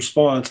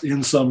response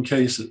in some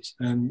cases.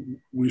 And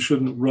we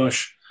shouldn't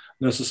rush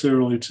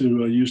necessarily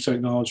to use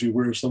technology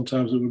where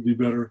sometimes it would be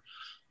better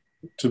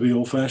to be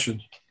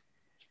old-fashioned.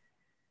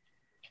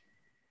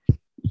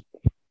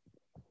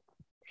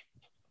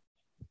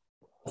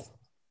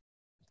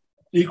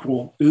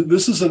 Equal.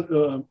 This is,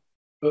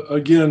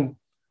 again,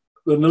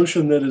 the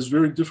notion that is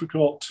very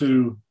difficult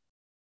to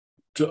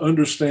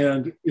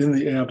understand in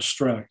the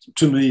abstract,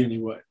 to me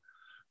anyway.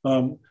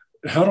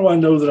 How do I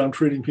know that I'm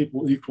treating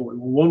people equally?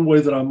 Well, one way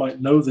that I might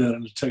know that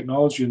in a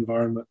technology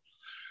environment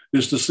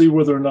is to see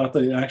whether or not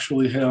they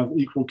actually have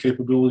equal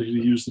capability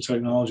to use the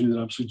technology that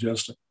I'm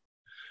suggesting.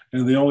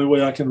 And the only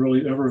way I can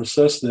really ever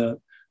assess that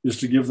is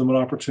to give them an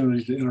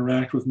opportunity to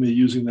interact with me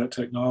using that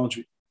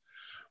technology.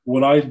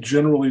 What I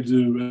generally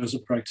do as a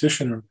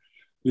practitioner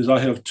is I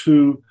have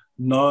two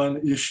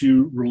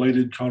non-issue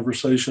related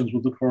conversations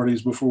with the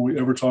parties before we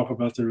ever talk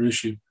about their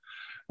issue.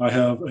 I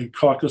have a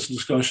caucus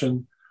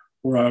discussion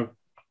where I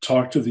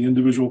talk to the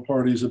individual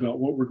parties about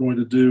what we're going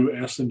to do,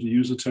 ask them to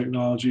use the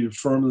technology,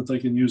 affirm that they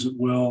can use it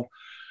well,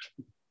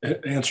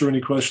 answer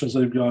any questions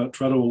they've got,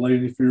 try to allay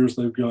any fears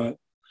they've got,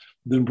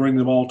 then bring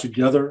them all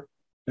together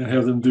and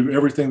have them do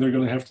everything they're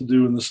going to have to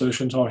do in the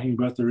session talking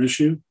about their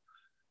issue.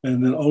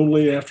 And then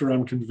only after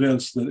I'm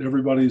convinced that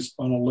everybody's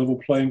on a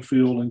level playing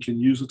field and can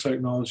use the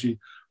technology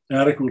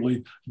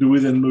adequately, do we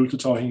then move to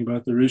talking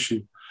about their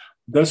issue.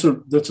 That's a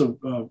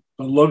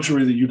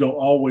luxury that you don't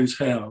always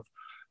have.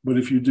 But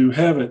if you do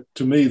have it,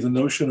 to me, the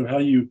notion of how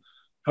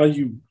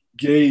you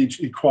gauge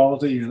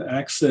equality and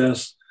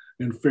access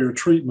and fair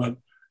treatment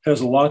has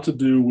a lot to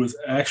do with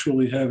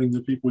actually having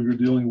the people you're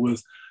dealing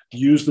with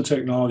use the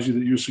technology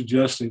that you're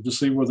suggesting to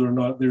see whether or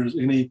not there's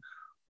any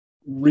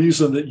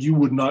reason that you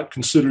would not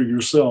consider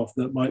yourself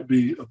that might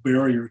be a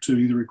barrier to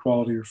either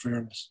equality or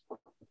fairness.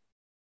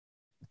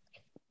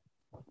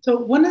 So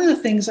one of the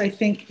things I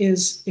think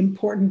is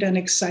important and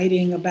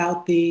exciting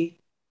about the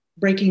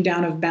breaking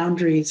down of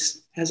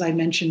boundaries, as I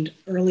mentioned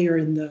earlier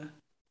in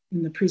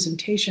the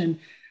presentation,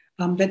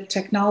 that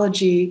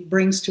technology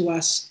brings to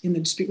us in the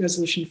dispute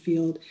resolution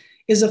field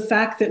is the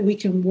fact that we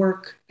can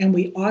work, and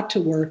we ought to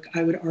work,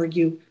 I would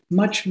argue,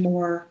 much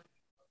more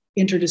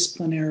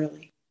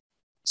interdisciplinarily.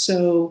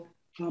 So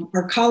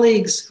our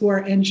colleagues who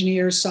are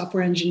engineers,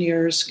 software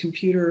engineers,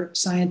 computer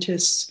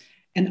scientists,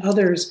 and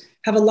others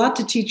have a lot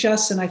to teach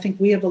us, and I think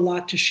we have a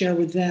lot to share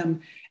with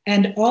them.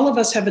 And all of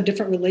us have a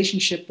different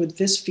relationship with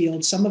this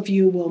field. Some of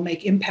you will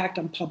make impact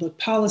on public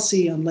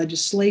policy, on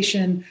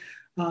legislation,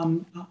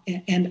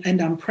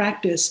 and on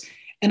practice.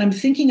 And I'm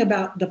thinking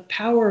about the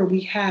power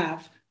we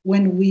have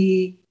when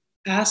we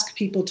ask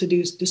people to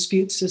do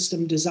dispute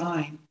system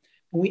design,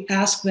 when we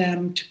ask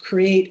them to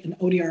create an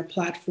ODR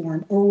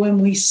platform, or when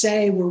we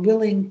say we're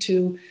willing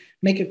to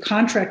make a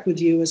contract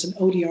with you as an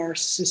ODR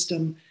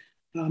system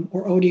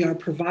or ODR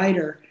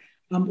provider.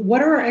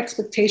 What are our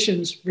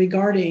expectations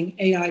regarding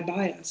AI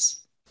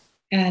bias?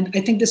 And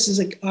I think this is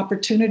an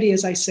opportunity,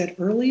 as I said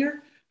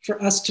earlier, for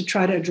us to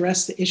try to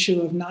address the issue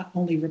of not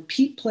only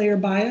repeat player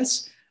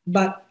bias,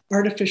 but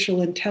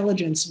artificial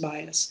intelligence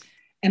bias.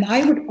 And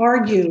I would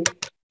argue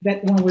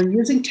that when we're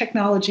using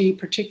technology,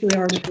 particularly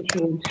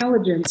artificial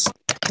intelligence,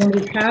 when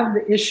we have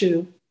the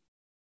issue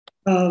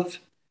of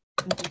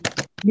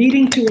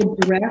needing to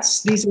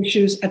address these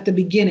issues at the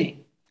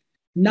beginning,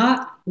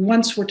 not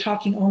once we're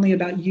talking only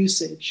about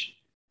usage.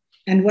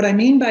 And what I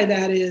mean by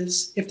that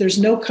is, if there's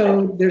no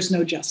code, there's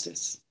no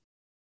justice.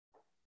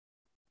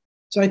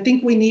 So I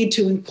think we need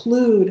to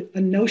include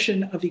a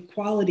notion of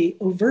equality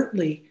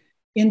overtly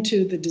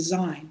into the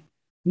design.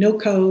 No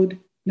code,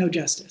 no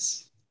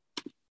justice.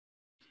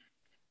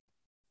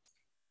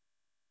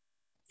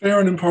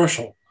 Fair and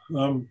impartial.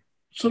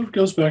 Sort of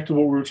goes back to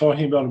what we were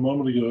talking about a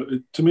moment ago.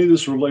 To me,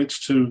 this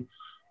relates to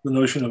the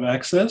notion of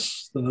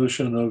access, the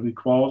notion of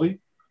equality.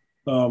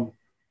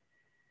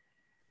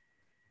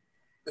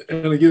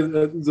 And again,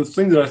 the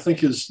thing that I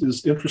think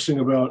is interesting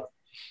about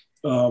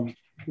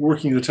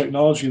working in a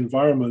technology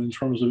environment in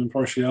terms of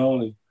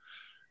impartiality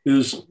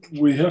is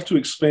we have to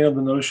expand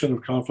the notion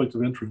of conflict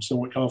of interest and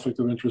what conflict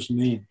of interest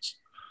means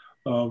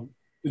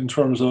in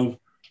terms of,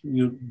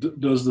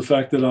 does the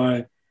fact that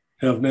I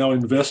have now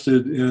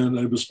invested in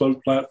a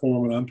bespoke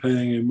platform and I'm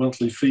paying a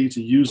monthly fee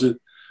to use it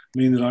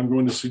mean that I'm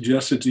going to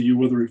suggest it to you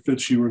whether it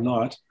fits you or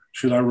not?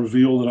 Should I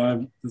reveal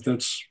that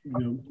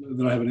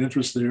that I have an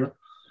interest there?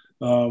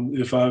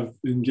 If I've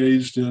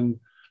engaged in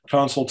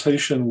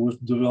consultation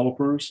with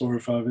developers, or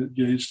if I've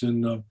engaged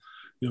in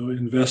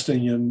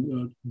investing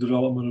in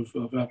development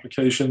of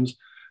applications,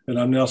 and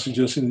I'm now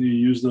suggesting that you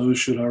use those.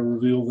 Should I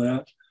reveal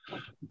that?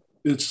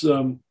 It's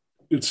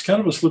kind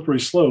of a slippery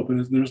slope,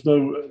 and there's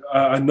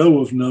I know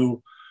of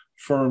no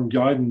firm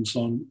guidance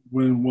on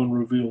when one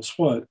reveals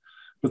what.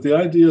 But the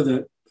idea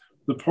that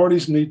the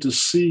parties need to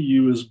see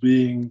you as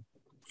being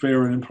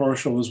fair and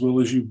impartial, as well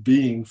as you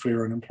being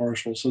fair and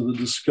impartial. So the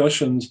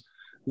discussions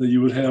that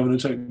you would have in a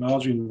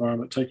technology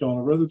environment take on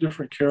a rather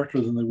different character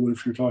than they would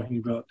if you're talking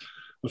about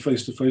a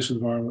face-to-face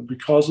environment,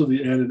 because of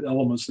the added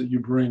elements that you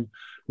bring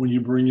when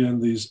you bring in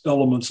these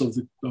elements of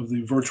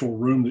the virtual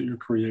room that you're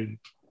creating.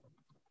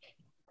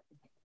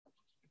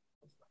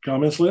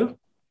 Comments, Leah?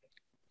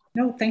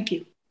 No, thank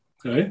you.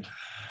 Okay.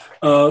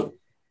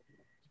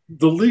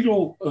 The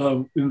legal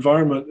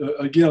environment,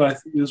 again,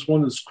 is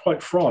one that's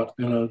quite fraught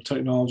in a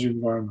technology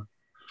environment.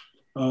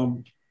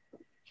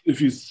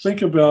 If you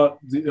think about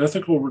the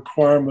ethical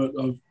requirement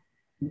of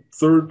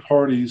third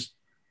parties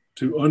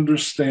to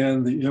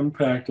understand the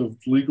impact of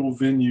legal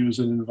venues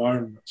and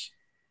environments,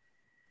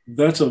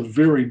 that's a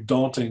very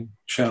daunting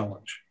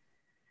challenge.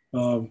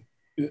 In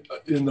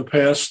the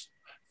past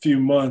few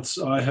months,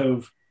 I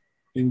have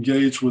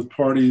engaged with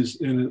parties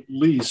in at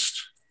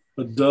least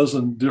a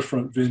dozen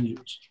different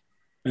venues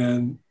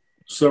and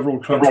several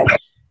countries.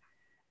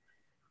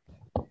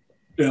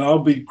 And I'll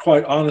be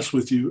quite honest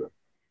with you,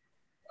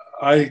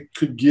 I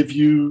could give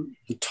you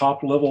the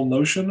top level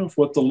notion of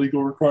what the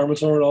legal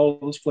requirements are at all of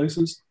those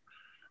places,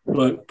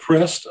 but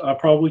pressed, I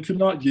probably could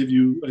not give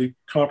you a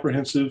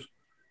comprehensive,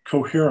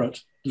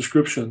 coherent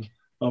description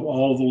of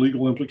all of the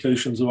legal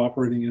implications of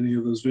operating any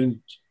of those venues.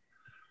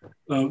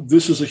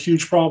 This is a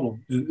huge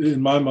problem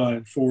in my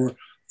mind for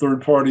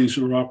third parties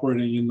who are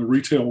operating in the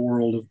retail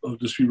world of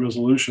dispute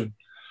resolution,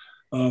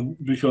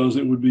 because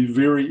it would be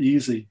very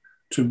easy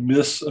to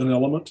miss an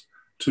element,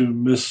 to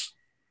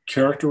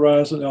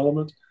mischaracterize an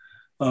element,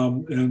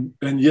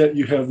 and yet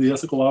you have the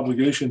ethical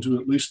obligation to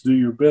at least do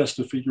your best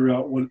to figure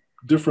out what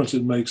difference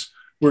it makes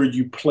where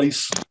you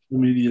place the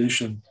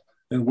mediation,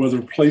 and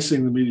whether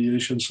placing the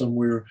mediation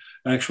somewhere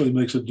actually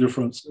makes a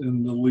difference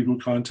in the legal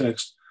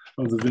context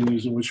of the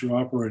venues in which you're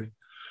operating.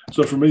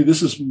 So for me,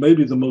 this is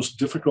maybe the most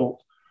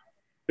difficult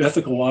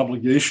ethical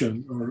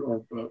obligation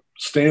or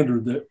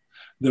standard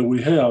that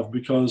we have,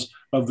 because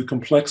of the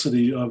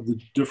complexity of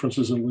the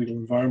differences in legal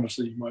environments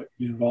that you might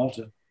be involved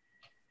in.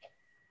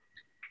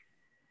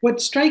 What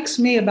strikes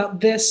me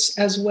about this,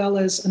 as well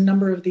as a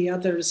number of the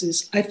others,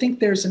 is I think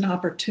there's an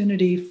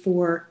opportunity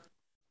for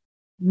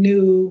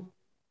new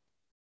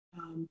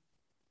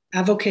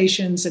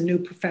avocations and new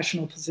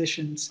professional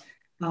positions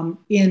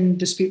in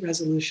dispute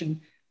resolution.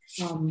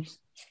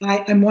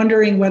 I'm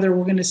wondering whether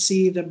we're going to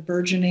see the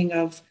burgeoning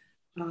of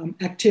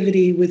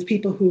activity with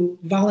people who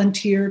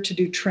volunteer to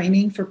do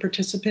training for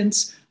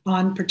participants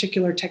on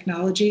particular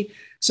technology,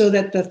 so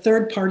that the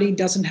third party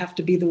doesn't have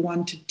to be the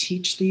one to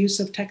teach the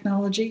use of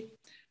technology.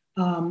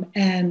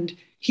 And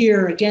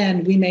here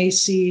again, we may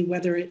see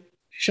whether it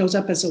shows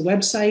up as a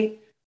website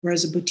or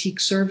as a boutique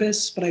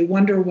service, but I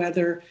wonder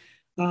whether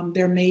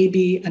there may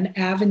be an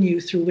avenue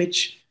through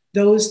which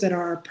those that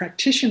are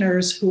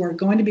practitioners who are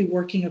going to be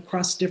working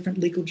across different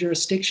legal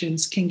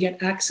jurisdictions can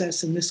get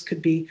access, and this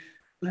could be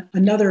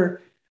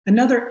another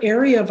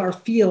area of our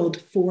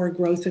field for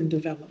growth and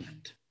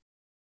development.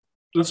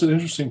 That's an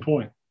interesting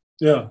point.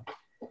 Yeah,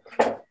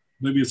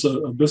 maybe it's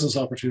a business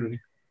opportunity.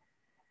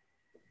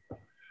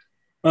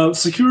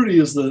 Security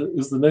is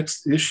the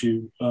next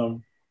issue,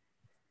 and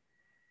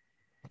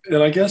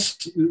I guess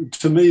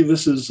to me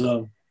this is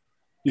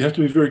you have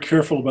to be very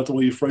careful about the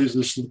way you phrase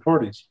this to the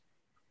parties,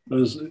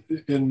 because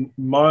in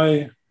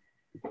my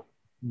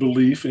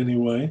belief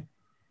anyway,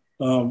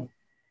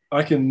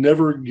 I can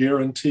never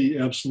guarantee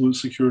absolute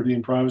security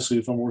and privacy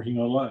if I'm working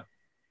online.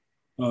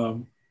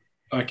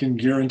 I can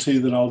guarantee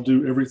that I'll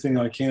do everything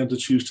I can to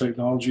choose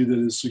technology that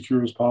is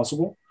secure as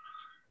possible.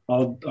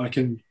 I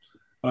can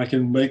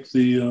make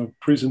the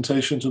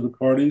presentation to the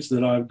parties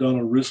that I've done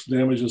a risk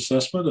damage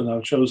assessment and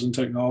I've chosen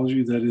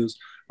technology that is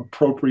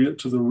appropriate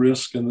to the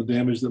risk and the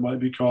damage that might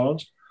be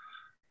caused.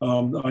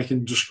 I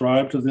can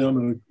describe to them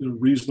in a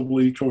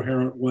reasonably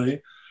coherent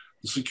way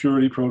the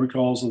security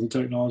protocols of the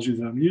technology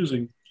that I'm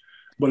using.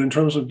 But in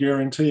terms of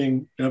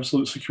guaranteeing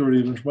absolute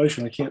security of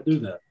information, I can't do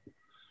that.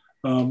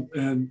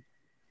 And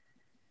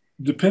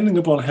depending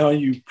upon how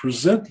you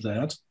present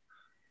that,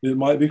 it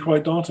might be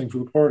quite daunting for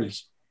the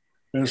parties.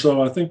 And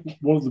so I think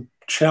one of the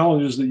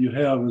challenges that you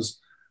have is,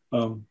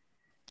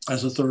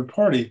 as a third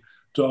party,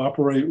 to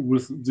operate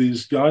with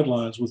these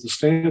guidelines, with the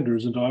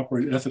standards, and to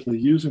operate ethically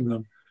using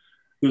them,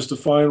 is to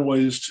find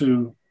ways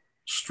to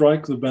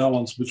strike the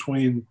balance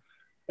between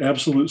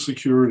absolute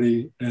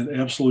security and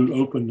absolute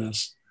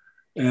openness,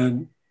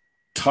 and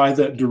tie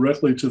that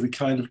directly to the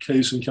kind of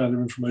case and kind of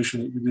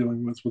information that you're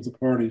dealing with the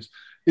parties.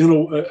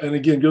 And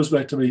again, goes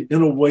back to me,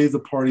 in a way the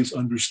parties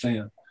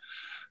understand.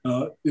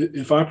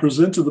 If I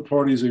present to the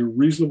parties a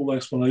reasonable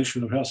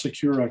explanation of how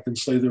secure I can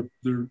say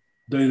their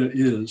data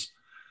is,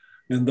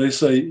 and they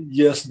say,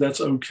 yes,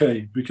 that's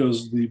okay,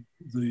 because the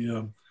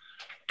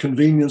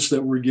convenience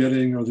that we're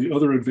getting or the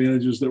other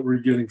advantages that we're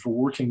getting for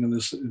working in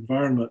this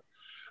environment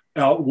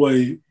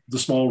outweigh the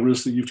small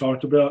risks that you've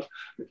talked about.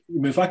 I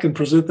mean, if I can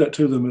present that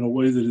to them in a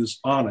way that is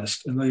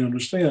honest and they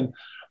understand,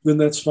 then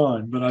that's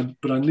fine.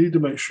 But I need to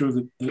make sure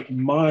that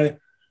my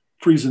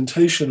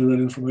presentation of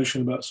that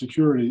information about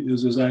security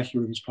is as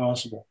accurate as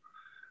possible.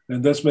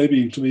 And that's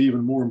maybe, to me,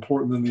 even more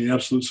important than the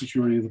absolute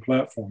security of the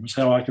platform, is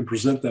how I can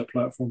present that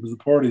platform to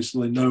the parties so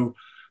they know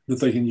that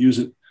they can use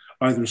it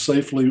either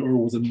safely or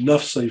with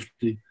enough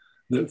safety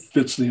that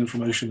fits the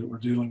information that we're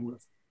dealing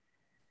with.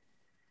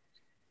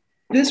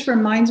 This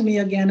reminds me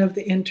again of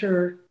the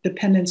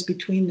interdependence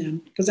between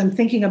them, because I'm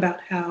thinking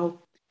about how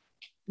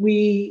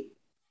we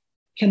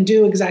can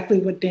do exactly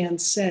what Dan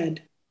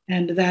said,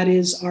 and that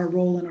is our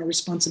role and our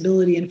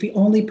responsibility. And if we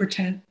only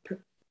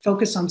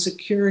focus on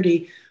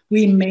security,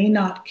 we may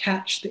not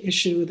catch the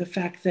issue, the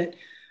fact that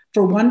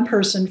for one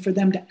person, for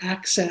them to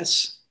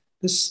access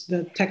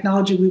the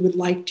technology we would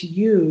like to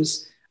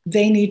use,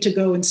 they need to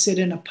go and sit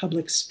in a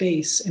public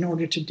space in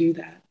order to do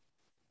that.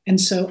 And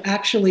so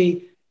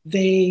actually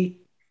they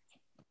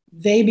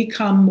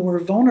become more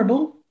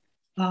vulnerable.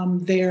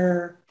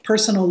 Their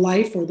personal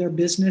life or their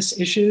business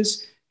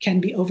issues can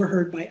be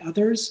overheard by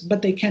others,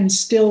 but they can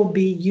still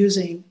be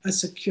using a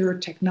secure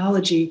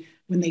technology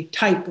when they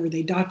type or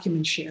they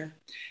document share.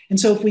 And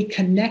so if we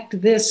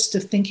connect this to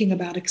thinking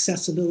about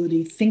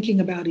accessibility, thinking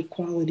about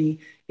equality,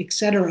 et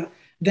cetera,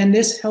 then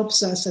this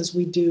helps us as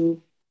we do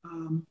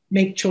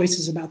make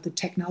choices about the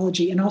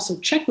technology, and also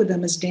check with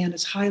them, as Dan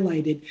has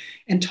highlighted,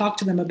 and talk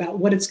to them about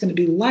what it's going to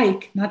be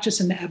like, not just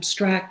in the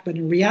abstract, but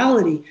in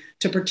reality,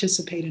 to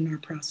participate in our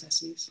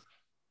processes.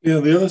 Yeah,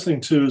 the other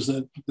thing too is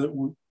that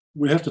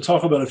we have to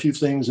talk about a few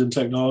things in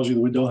technology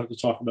that we don't have to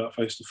talk about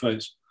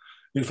face-to-face.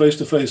 In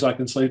face-to-face, I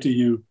can say to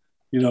you,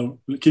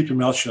 keep your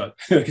mouth shut.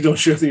 You don't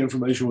share the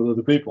information with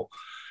other people.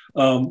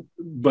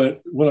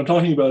 But when I'm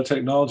talking about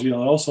technology, I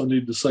also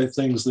need to say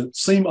things that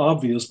seem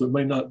obvious but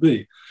may not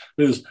be.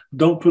 Is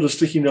don't put a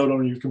sticky note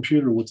on your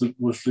computer with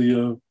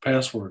the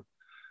password.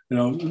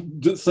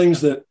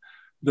 Things that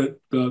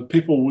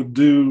people would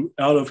do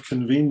out of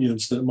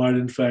convenience that might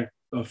in fact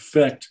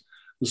affect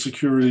the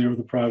security or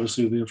the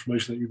privacy of the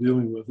information that you're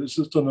dealing with. It's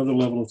just another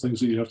level of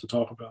things that you have to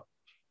talk about.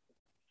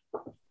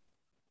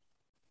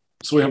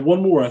 So we have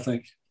one more, I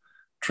think,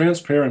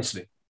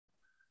 transparency.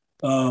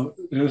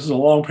 This is a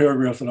long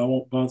paragraph that I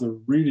won't bother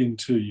reading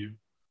to you.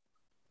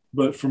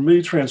 But for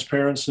me,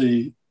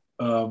 transparency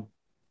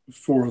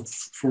for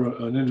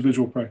an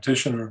individual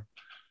practitioner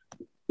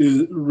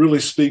really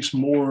speaks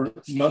more,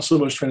 not so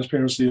much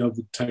transparency of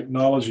the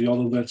technology,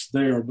 although that's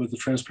there, but the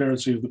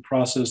transparency of the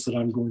process that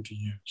I'm going to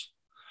use.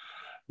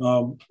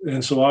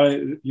 And so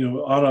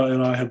Anna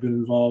and I have been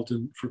involved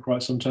for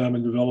quite some time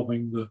in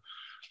developing the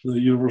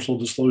Universal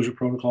Disclosure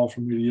Protocol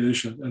for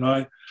mediation.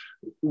 And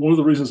one of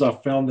the reasons I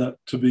found that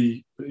to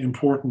be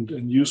important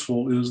and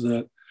useful is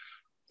that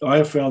I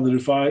have found that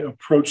if I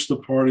approach the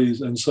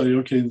parties and say,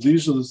 okay,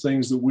 these are the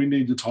things that we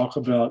need to talk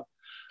about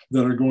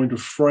that are going to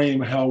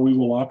frame how we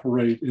will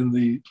operate in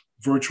the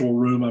virtual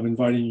room I'm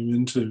inviting you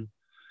into,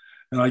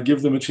 and I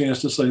give them a chance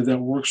to say that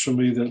works for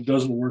me, that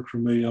doesn't work for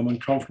me, I'm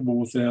uncomfortable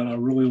with that, I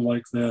really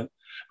like that,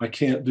 I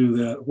can't do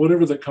that,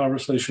 whatever that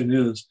conversation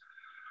is,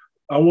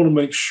 I want to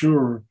make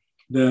sure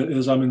that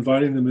as I'm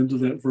inviting them into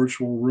that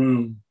virtual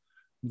room,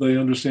 they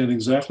understand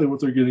exactly what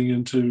they're getting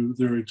into,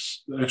 they're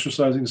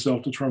exercising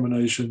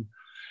self-determination,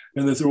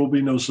 and that there will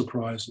be no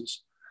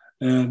surprises.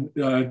 And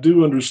I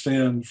do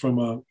understand from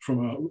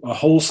a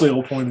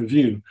wholesale point of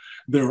view,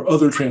 there are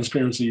other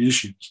transparency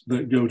issues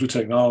that go to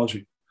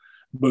technology.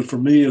 But for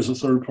me, as a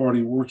third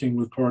party working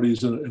with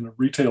parties in a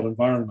retail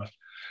environment,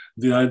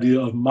 the idea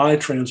of my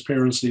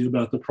transparency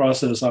about the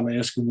process I'm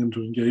asking them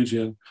to engage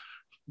in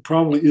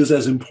probably is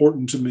as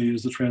important to me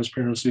as the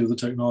transparency of the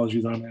technology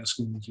that I'm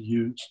asking them to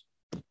use.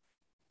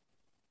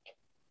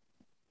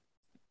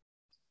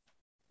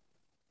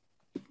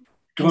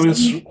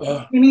 Comments?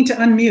 You need to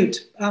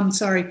unmute.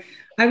 Sorry.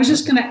 I was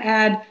just going to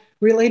add,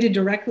 related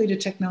directly to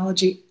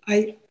technology,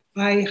 I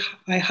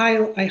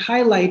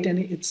highlight, and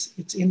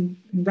it's in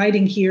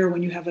writing here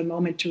when you have a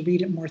moment to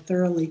read it more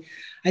thoroughly.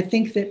 I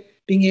think that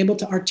being able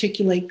to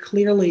articulate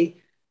clearly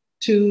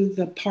to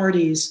the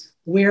parties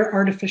where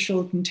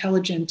artificial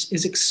intelligence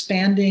is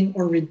expanding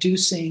or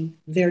reducing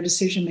their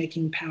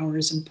decision-making power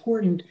is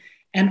important,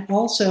 and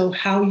also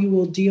how you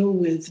will deal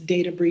with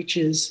data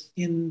breaches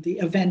in the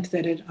event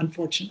that it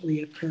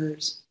unfortunately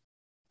occurs.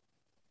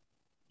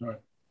 All right.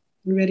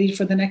 You ready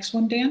for the next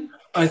one, Dan?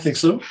 I think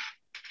so.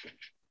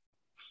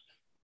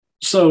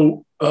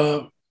 So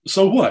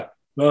what?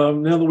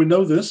 Now that we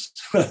know this,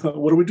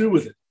 what do we do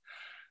with it?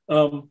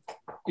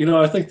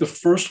 I think the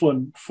first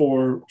one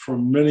for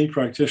many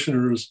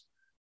practitioners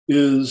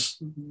is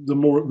the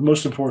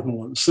most important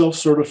one: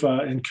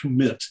 self-certify and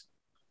commit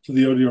to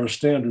the ODR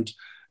standards.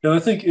 And I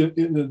think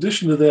in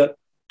addition to that,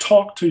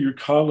 talk to your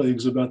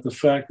colleagues about the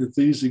fact that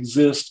these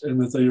exist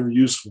and that they are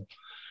useful.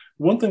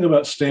 One thing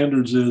about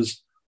standards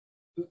is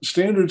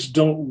standards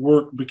don't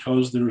work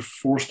because they're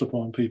forced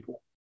upon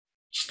people.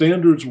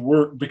 standards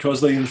work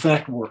because they in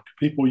fact work.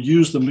 People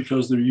use them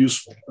because they're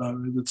useful.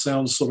 It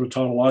sounds sort of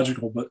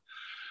tautological, but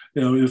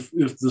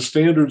if the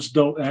standards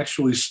don't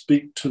actually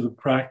speak to the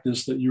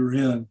practice that you're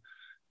in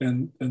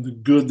and the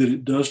good that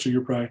it does to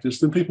your practice,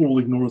 then people will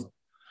ignore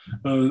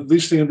them.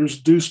 These standards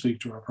do speak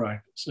to our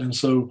practice. And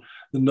so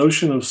the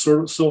notion of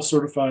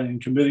self-certifying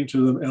and committing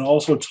to them and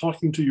also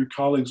talking to your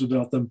colleagues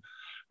about them,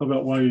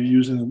 about why you're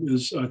using them,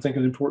 is, I think,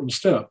 an important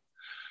step.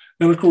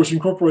 And of course,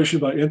 incorporation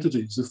by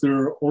entities. If there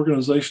are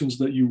organizations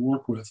that you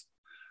work with,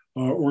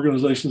 or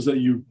organizations that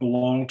you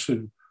belong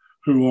to,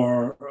 who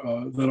are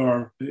that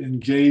are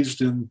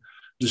engaged in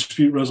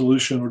dispute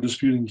resolution or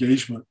dispute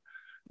engagement,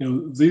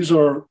 these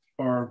are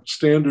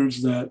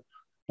standards that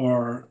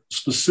are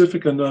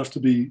specific enough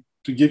to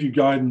give you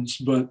guidance,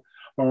 but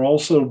are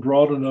also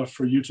broad enough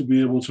for you to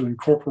be able to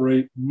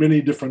incorporate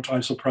many different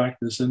types of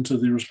practice into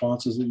the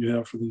responses that you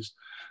have for these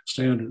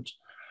standards.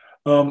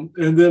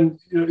 And then,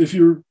 if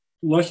you're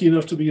lucky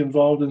enough to be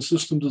involved in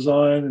system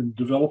design and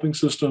developing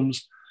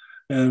systems,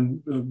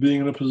 and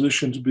being in a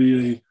position to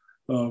be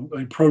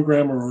a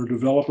programmer or a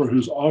developer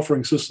who's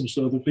offering systems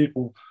to other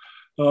people,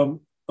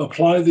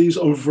 apply these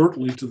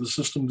overtly to the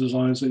system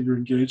designs that you're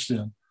engaged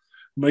in.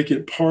 Make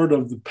it part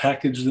of the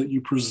package that you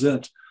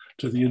present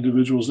to the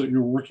individuals that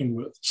you're working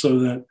with, so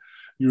that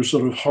you're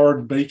sort of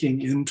hard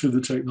baking into the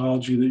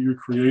technology that you're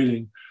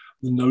creating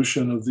the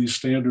notion of these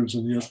standards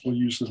and the ethical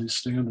use of these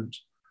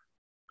standards.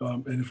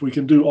 And if we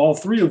can do all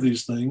three of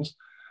these things,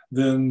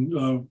 then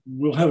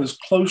we'll have as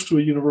close to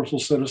a universal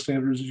set of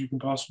standards as you can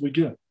possibly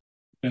get.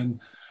 And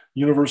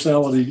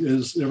universality,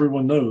 as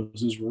everyone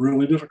knows, is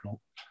really difficult,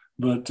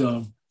 but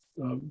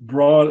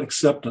broad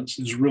acceptance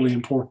is really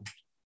important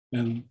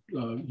in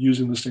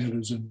using the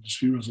standards in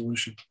dispute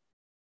resolution.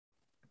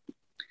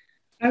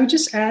 I would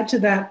just add to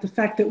that the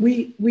fact that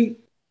we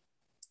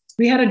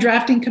had a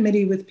drafting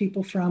committee with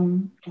people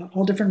from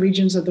all different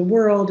regions of the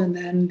world, and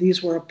then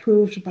these were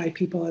approved by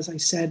people, as I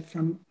said,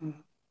 from a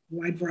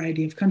wide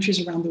variety of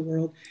countries around the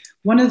world.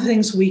 One of the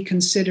things we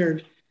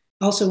considered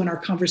also in our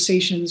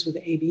conversations with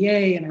the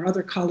ABA and our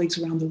other colleagues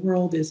around the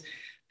world is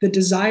the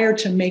desire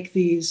to make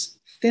these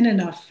thin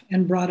enough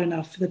and broad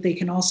enough that they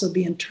can also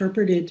be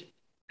interpreted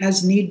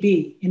as need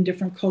be in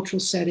different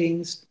cultural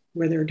settings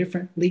where there are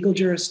different legal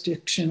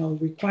jurisdictional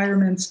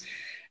requirements.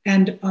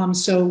 And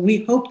so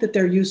we hope that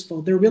they're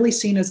useful. They're really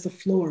seen as the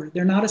floor.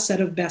 They're not a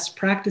set of best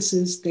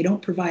practices. They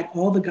don't provide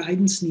all the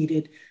guidance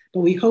needed,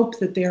 but we hope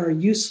that they are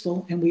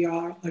useful, and we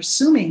are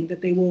assuming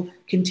that they will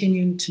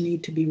continue to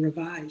need to be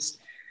revised.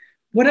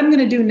 What I'm going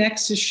to do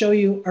next is show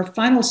you our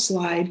final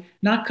slide,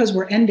 not because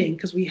we're ending,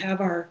 because we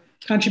have our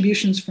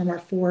contributions from our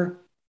 4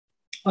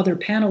 other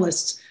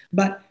panelists,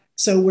 but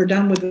so we're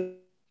done with the.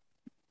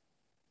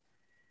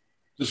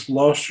 Just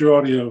lost your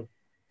audio.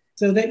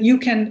 So that you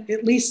can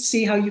at least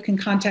see how you can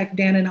contact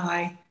Dan and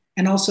I,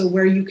 and also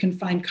where you can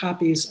find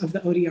copies of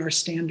the ODR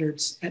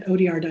standards at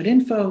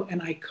odr.info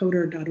and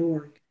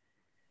icoder.org.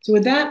 So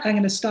with that, I'm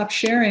going to stop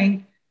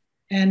sharing,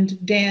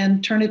 and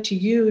Dan, turn it to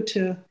you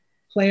to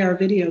play our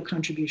video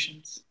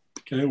contributions.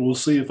 Okay, we'll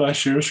see if I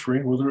share a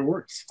screen, whether it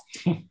works.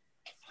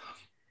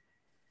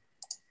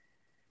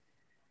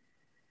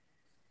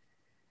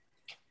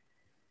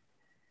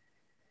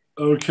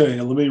 Okay,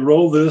 let me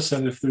roll this,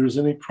 and if there's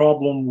any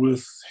problem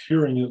with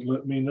hearing it,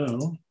 let me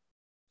know.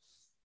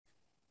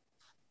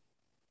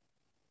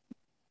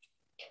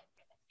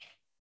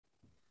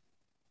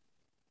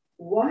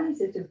 Why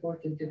is it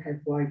important to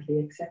have widely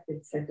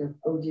accepted set of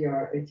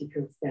ODR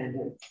ethical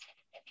standards?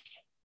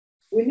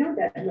 We know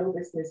that no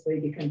business may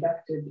be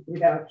conducted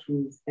without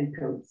rules and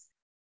codes.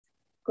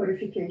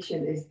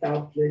 Codification is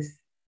doubtless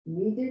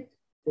needed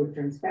for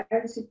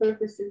transparency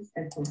purposes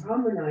and for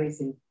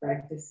harmonizing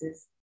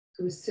practices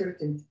to a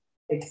certain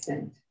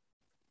extent.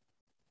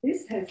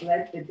 This has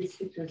led the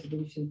dispute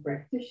resolution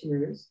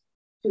practitioners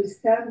to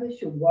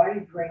establish a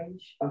wide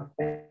range of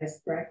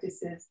best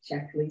practices,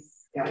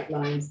 checklists,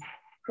 guidelines,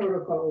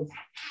 protocols,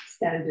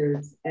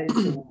 standards, and so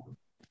on.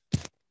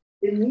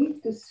 The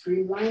need to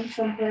streamline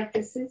some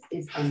practices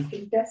is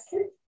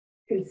uncontested,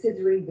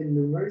 considering the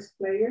numerous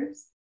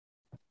players.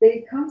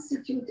 They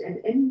constitute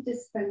an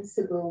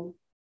indispensable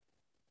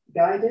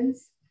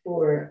guidance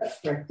for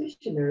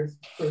practitioners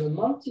from a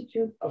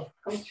multitude of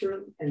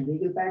cultural and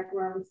legal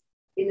backgrounds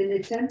in an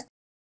attempt.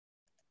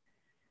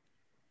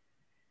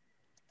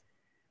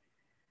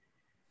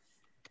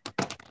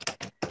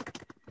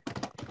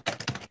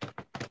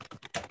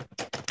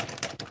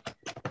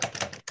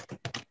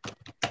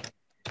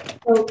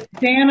 So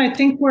Dan, I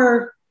think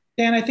we're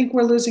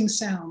losing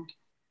sound.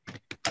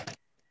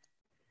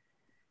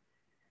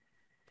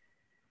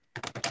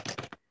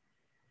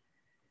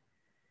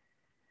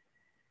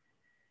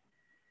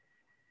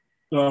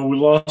 We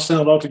lost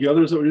sound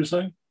altogether. Is that what you're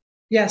saying?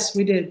 Yes,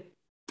 we did.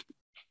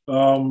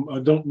 I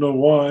don't know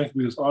why,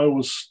 because I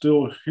was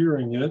still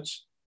hearing it.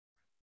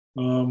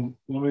 Let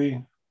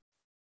me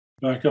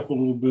back up a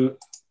little bit.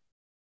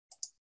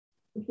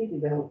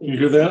 Can you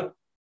hear that?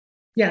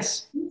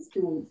 Yes. These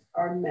tools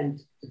are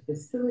meant to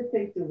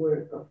facilitate the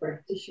work of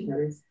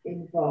practitioners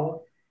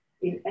involved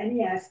in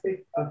any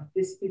aspect of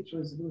dispute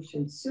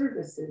resolution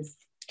services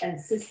and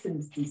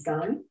systems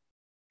design,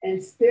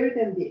 and spare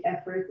them the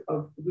effort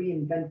of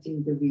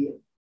reinventing the wheel.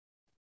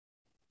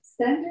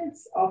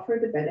 Standards offer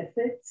the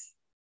benefits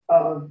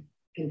of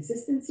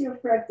consistency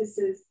of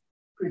practices,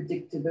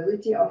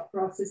 predictability of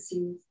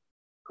processes,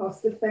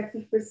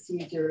 cost-effective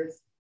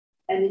procedures,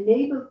 and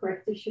enable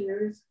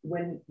practitioners,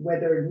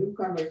 whether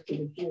newcomers to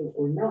the field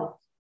or not,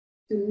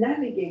 to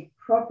navigate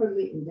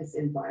properly in this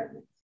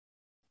environment.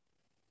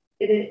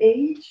 In an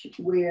age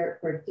where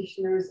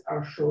practitioners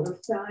are short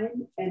of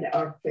time and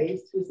are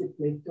faced with a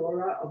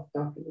plethora of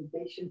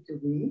documentation to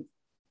read,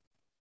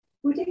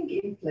 putting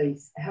in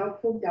place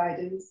helpful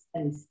guidance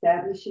and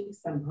establishing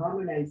some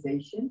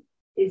harmonization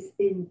is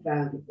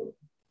invaluable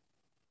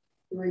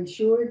to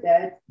ensure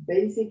that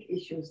basic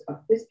issues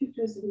of dispute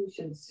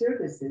resolution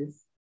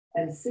services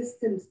and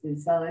systems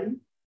design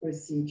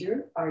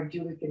procedure are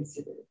duly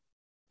considered.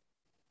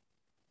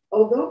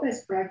 Although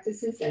best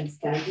practices and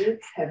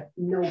standards have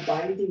no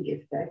binding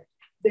effect,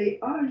 they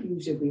are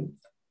usually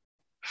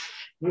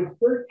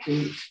referred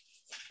to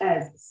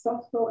as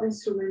soft law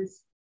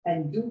instruments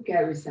and do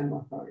carry some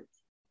authority.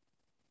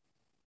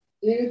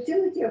 The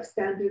utility of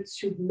standards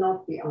should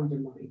not be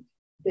undermined.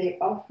 They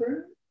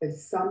offer a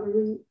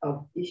summary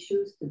of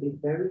issues to be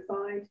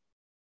verified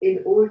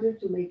in order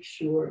to make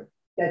sure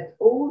that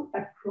all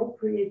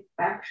appropriate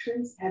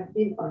actions have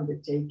been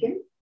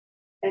undertaken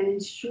and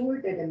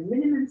ensure that a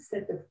minimum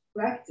set of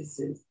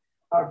practices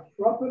are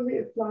properly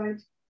applied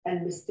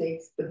and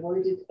mistakes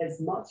avoided as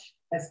much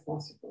as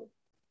possible.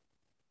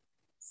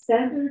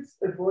 Standards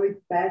avoid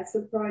bad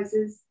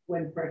surprises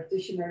when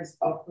practitioners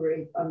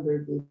operate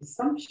under the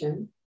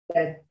assumption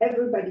that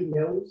everybody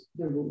knows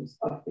the rules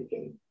of the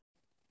game.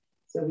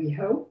 So we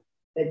hope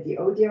that the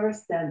ODR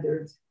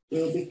standards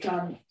will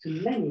become to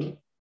many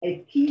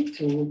a key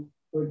tool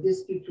for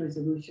dispute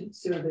resolution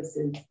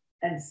services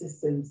and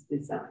systems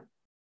design.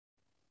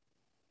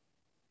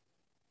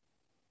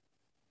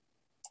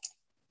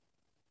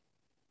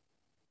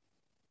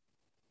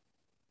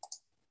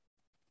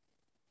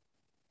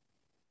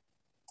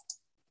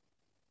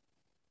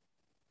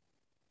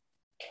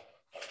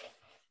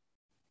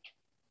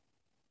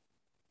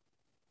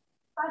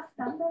 Are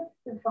standards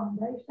the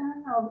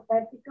foundation of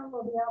ethical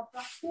ODR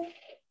practice?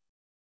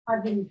 I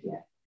believe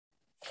yes.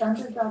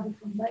 Standards are the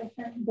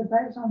foundation, the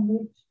base on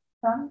which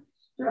some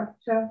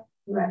structure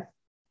rests.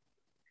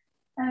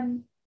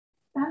 And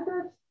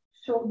standards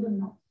show the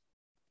north.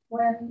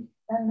 When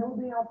an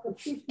ODR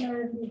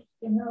practitioner needs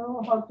to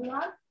know how to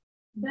act,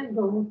 they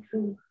go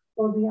to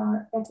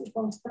ODR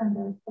ethical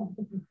standards of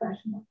the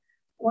professional.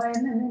 When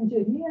an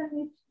engineer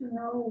needs to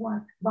know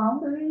what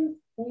boundaries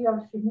he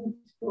or she needs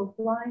to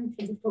apply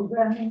to the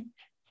programming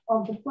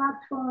of the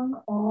platform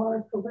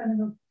or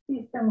programming of the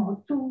system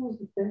or tools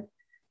that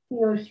he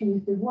or she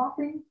is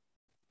developing,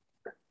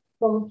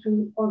 go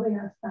to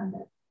ODR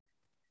standards.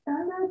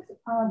 Standards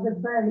are the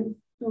base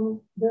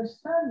to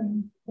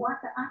discerning what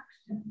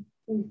action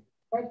is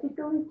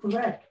ethically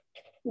correct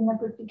in a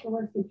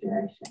particular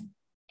situation.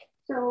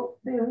 So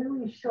they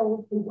really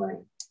show the way.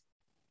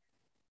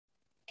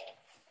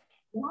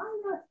 Why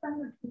are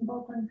standards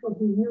important for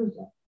the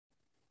user?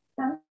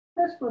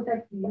 Standards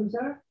protect the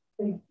user.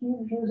 They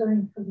give user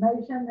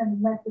information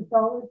and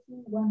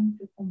methodology when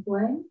to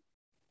complain,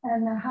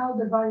 and how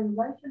the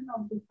violation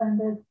of the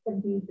standards can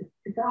be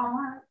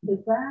declared,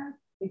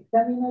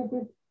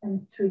 examined,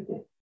 and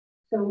treated.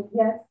 So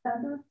yes,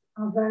 standards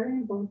are very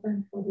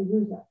important for the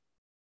user.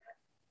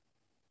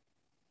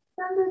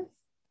 Standards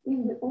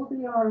in the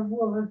ODR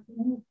world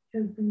need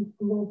to be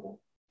global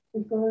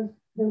because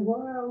the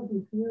world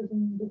is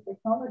using the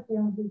technology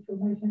of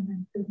information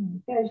and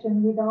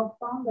communication without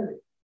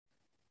boundaries.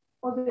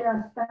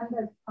 ODR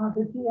standards are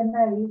the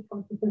DNA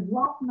for the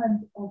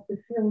development of the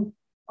field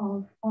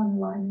of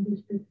online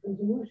dispute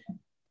resolution.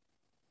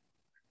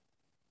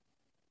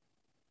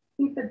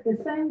 If at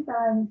the same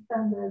time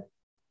standards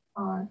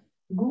are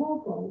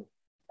global,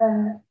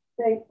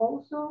 they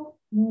also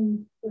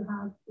need to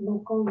have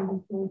local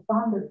legal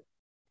boundaries.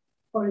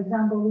 For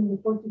example, in the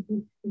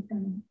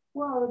Portuguese-speaking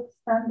world,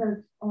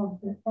 standards of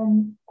the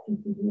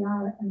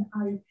NCTDR and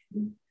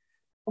IHD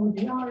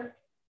ODR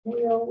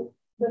will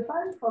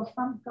define for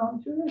some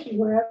countries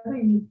where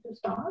they need to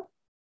start,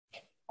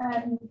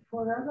 and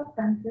for other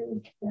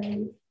countries,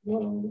 they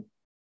will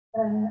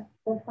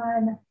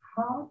define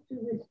how to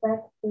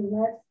respect the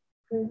less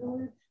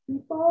privileged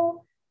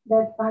people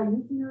that by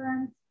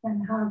ignorance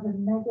can have a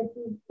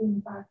negative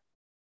impact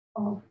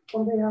of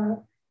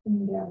ODR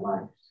in their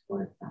lives,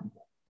 for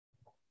example.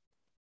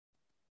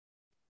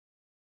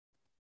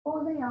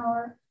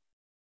 ODR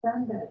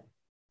standards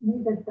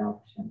need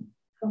adoption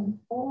from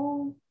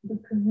all the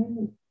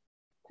community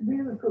to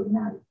be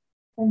recognized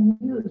and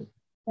used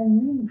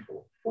and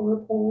meaningful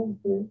for all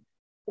the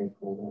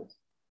stakeholders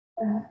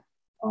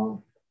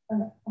of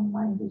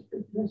online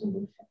dispute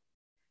resolution.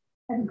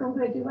 And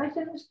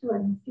congratulations to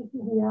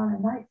NCTDR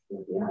and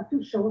ICTDR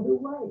to show the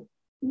way.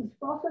 It's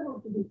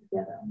possible to be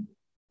together on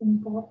this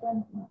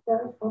important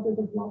matter for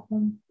the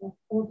development of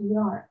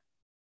ODR.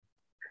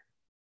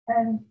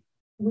 And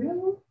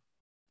will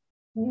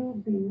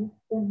you be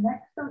the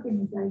next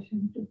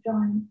organization to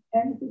join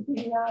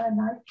NPPDR and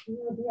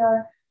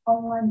ICODR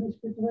online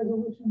dispute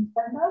resolution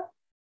standards?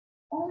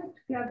 Only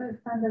together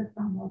standards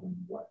are more than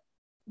words.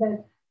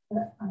 That's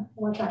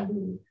what I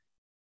believe.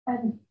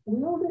 And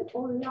will the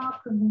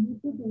ODR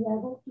community be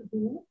able to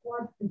do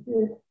what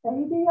the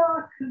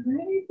ADR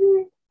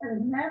community has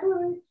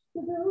never reached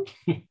to do?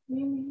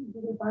 Meaning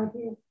by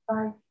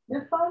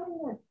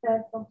defining a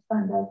set of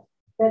standards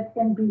that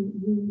can be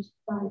used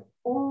by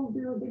all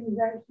the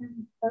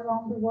organizations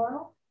around the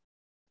world?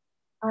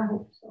 I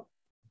hope so.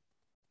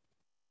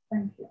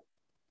 Thank you.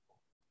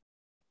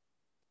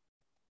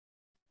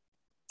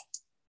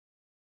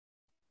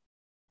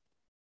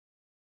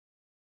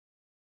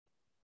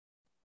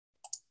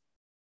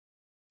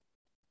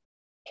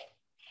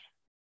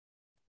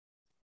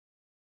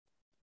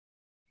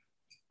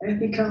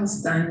 Ethical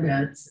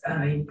standards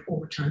are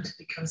important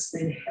because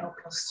they help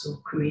us to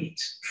create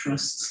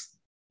trust.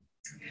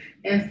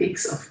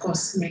 Ethics, of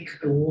course, make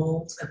the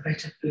world a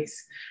better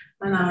place.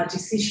 And our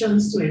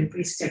decisions to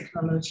embrace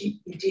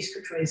technology in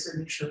dispute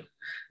resolution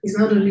is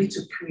not only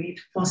to create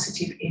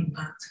positive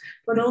impact,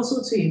 but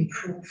also to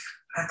improve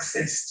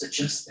access to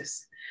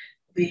justice.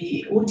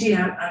 The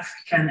ODR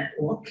Africa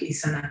Network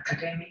is an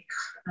academic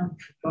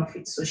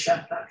non-profit social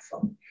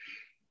platform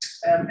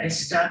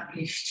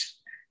established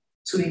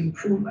to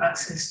improve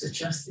access to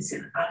justice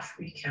in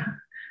Africa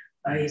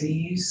by the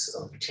use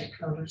of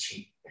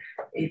technology.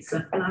 It's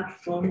a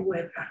platform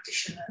where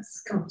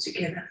practitioners come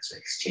together to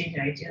exchange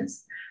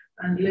ideas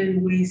and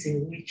learn ways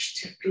in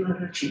which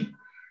technology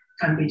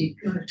can be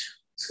deployed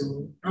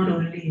to not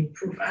only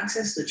improve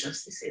access to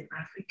justice in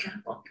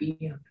Africa, but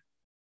beyond.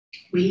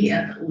 We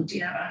at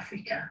ODR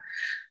Africa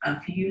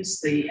have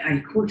used the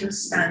ICODR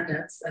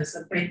standards as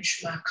a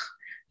benchmark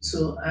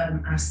to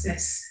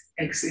assess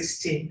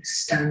existing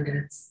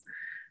standards.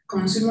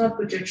 Consumer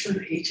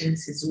protection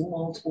agencies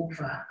world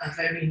over are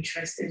very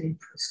interested in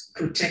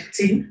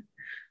protecting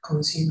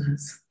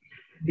consumers.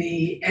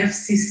 The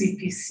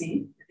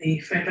FCCPC, the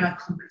Federal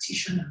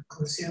Competition and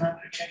Consumer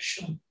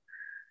Protection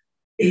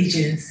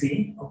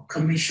Agency or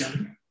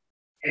Commission,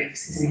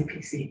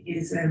 FCCPC,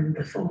 is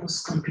the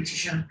foremost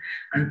competition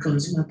and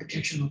consumer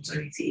protection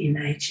authority in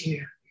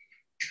Nigeria.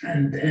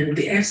 And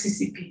the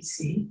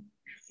FCCPC,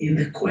 in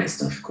the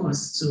quest, of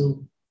course,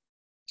 to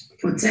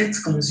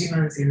protect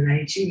consumers in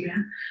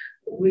Nigeria,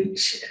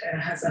 which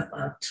has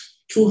about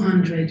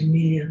 200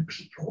 million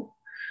people,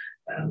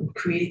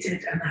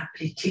 created an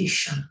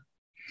application.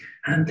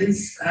 And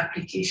this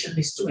application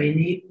is to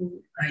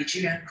enable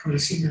Nigerian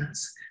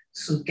consumers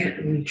to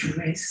get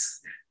redress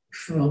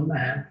from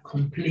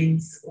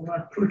complaints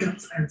over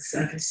products and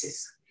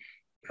services.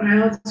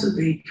 Prior to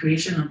the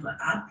creation of the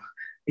app,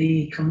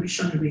 the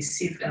Commission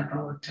received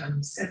about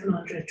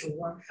 700 to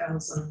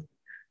 1,000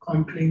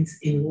 complaints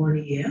in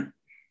 1 year.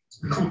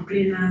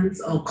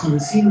 Complainants or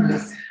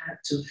consumers had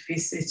to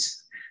visit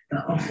the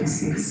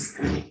offices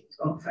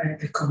of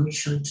the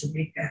Commission to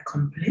make their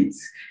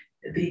complaints.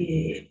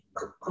 The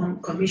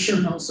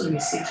Commission also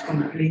received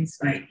complaints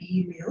by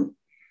email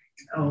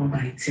or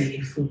by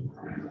telephone.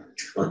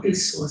 But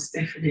this was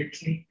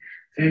definitely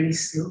very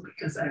slow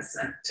because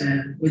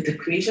with the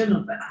creation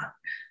of the app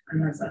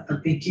and as at the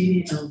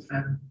beginning of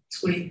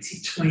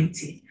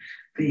 2020,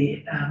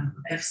 the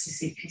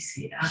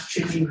FCCPC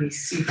actually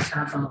received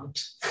about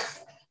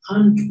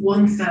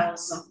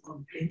 1,000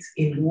 complaints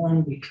in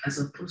 1 week, as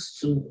opposed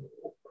to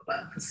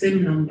about the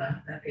same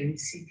number that they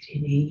received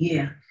in a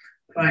year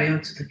prior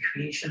to the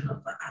creation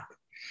of the app.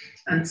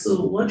 And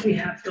so what we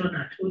have done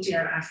at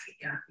ODR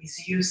Africa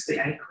is use the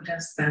ICODR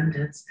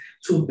standards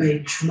to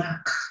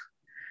benchmark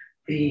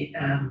the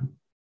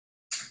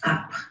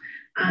app.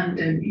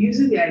 And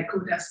using the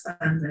ICODR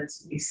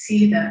standards, we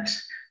see that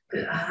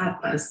the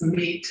app has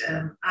made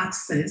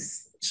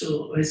access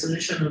to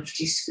resolution of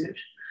dispute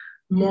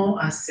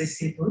more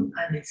accessible,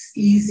 and it's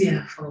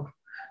easier for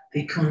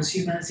the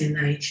consumers in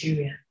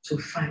Nigeria to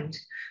find.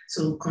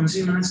 So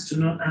consumers do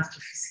not have to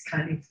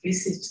physically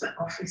visit the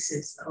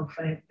offices of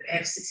the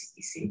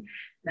FCCPC.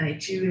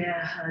 Nigeria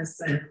has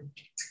a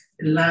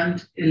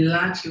large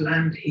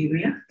land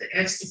area. The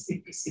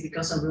FCCPC,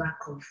 because of lack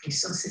of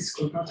resources,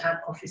 could not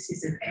have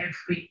offices in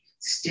every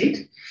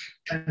state.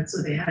 And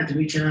so they had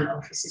regional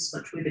offices.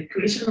 But with the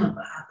creation of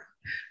the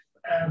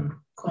app,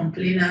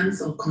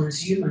 complainants or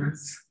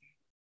consumers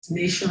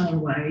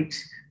nationwide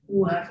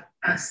who have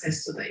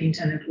access to the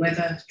internet,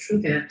 whether through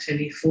their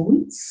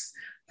telephones,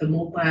 the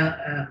mobile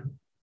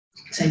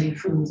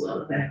telephones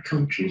or their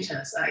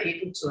computers, are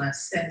able to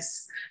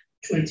access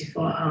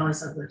 24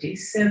 hours of the day,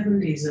 7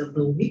 days of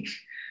the week,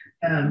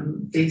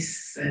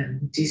 this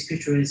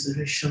dispute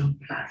resolution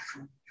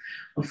platform.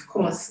 Of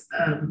course,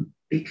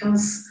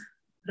 because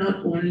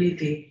not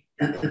only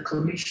that the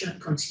Commission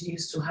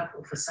continues to have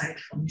oversight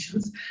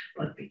functions,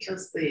 but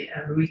because the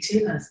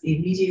retailers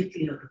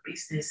immediately, or the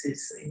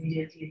businesses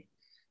immediately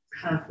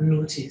have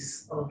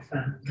notice of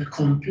the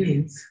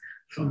complaints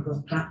from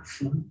the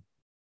platform,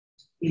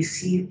 we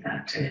see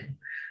that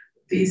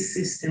this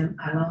system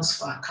allows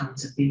for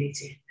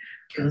accountability.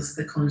 because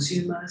the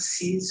consumer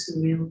sees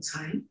real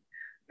time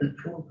the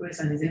progress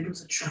and is able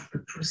to track the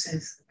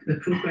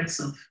progress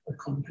of the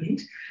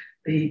complaint.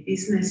 The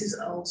businesses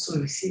also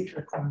receive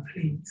the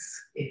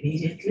complaints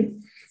immediately.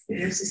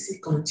 The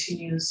FCC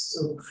continues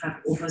to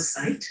have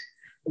oversight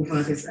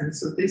over this. And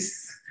so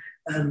this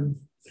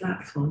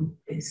platform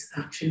is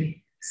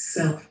actually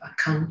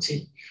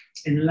self-accounting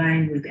in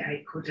line with the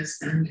ICODA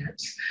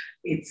standards.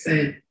 It's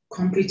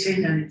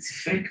competent and it's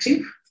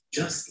effective,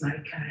 just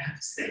like I have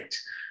said.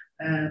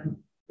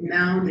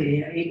 Now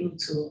they are able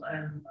to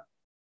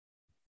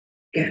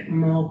get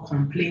more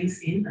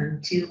complaints in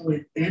and deal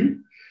with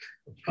them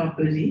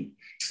properly.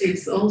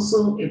 It's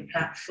also a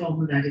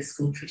platform that is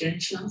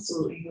confidential,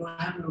 so you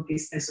have no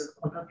business with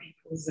other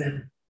people's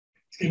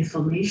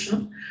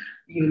information.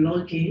 You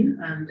log in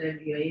and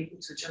then you're able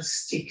to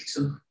just stick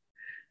to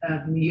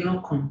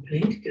your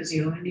complaint because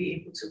you're only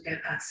able to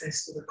get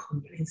access to the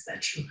complaints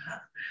that you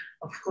have.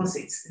 Of course,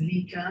 it's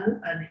legal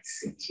and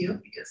it's secure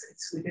because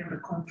it's within the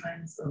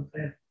confines of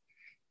the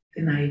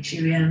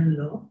Nigerian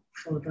law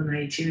for the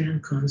Nigerian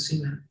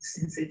consumer,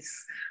 since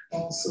it's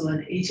also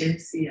an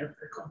agency of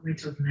the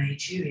government of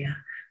Nigeria,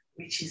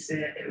 which is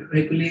a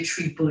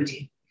regulatory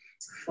body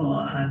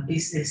for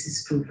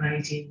businesses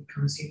providing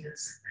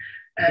consumers.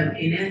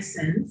 In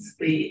essence,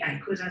 the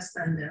ICODA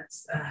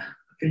standards have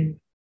been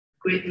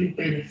greatly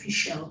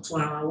beneficial to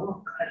our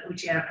work at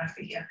ODR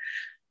Africa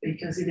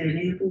because it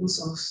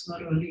enables us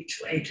not only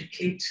to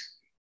educate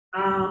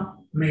our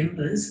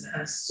members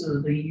as to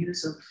the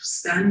use of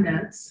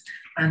standards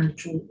and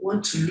to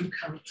what to look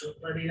out to,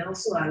 but it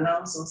also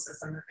allows us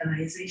as an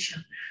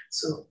organization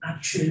to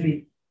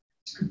actually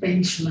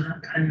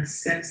benchmark and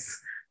assess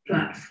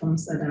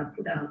platforms that are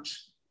put out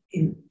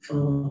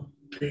for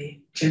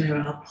the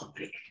general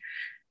public.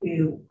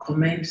 We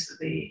commend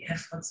the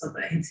efforts of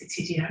the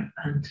NCTDR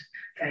and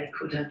the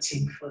ICODA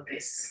team for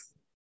this.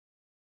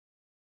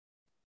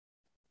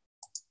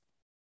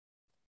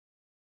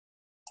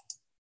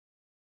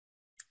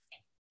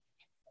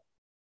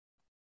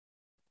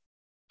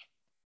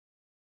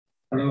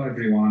 Hello,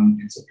 everyone.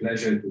 It's a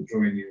pleasure to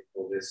join you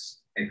for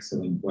this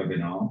excellent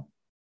webinar.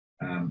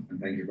 And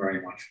thank you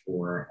very much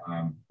for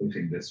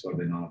putting this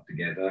webinar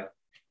together,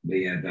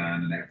 Leah,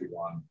 Dan, and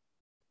everyone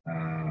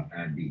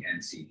at the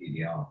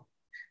NCTDR.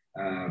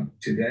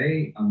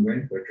 Today, I'm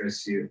going to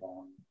address you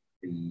on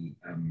the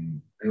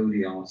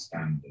ODR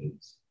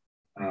standards.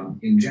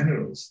 In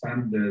general,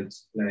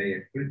 standards play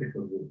a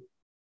critical role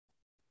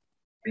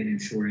in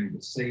ensuring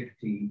the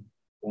safety,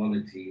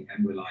 quality,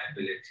 and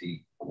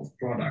reliability of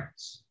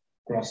products,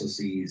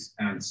 processes,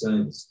 and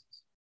services.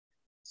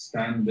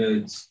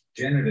 Standards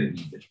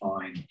generally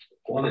define the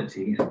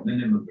quality and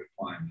minimum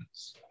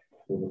requirements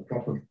for the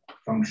proper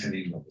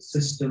functioning of the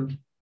system,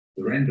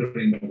 the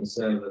rendering of the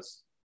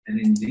service, and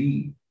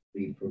indeed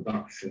the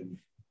production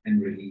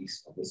and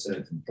release of a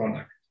certain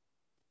product.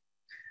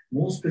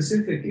 More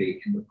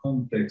specifically, in the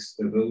context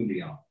of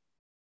ODR,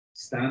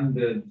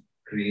 standard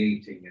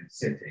creating and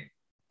setting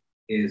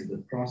is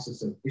the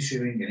process of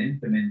issuing and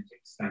implementing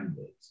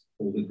standards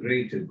for the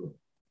greater good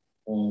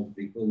of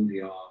the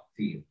ODR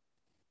field.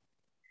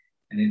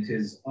 And it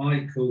is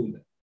ICODA,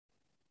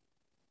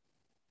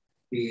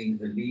 being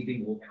the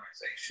leading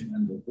organization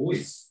and the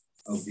voice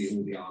of the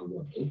ODR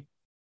world,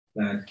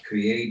 that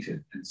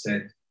created and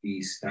set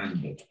these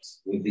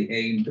standards with the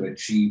aim to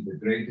achieve the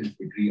greatest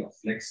degree of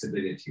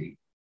flexibility,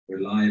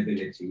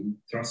 reliability,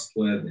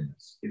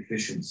 trustworthiness,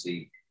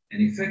 efficiency,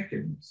 and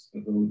effectiveness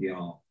of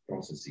ODR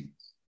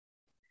processes.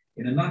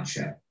 In a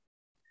nutshell,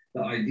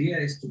 the idea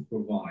is to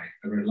provide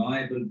a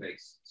reliable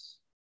basis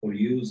for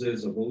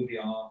users of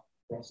ODR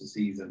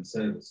processes and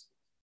services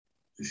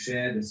to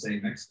share the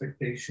same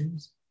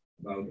expectations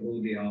about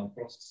ODR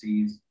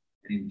processes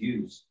and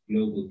induce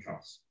global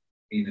trust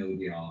in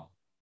ODR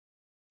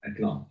at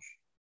large.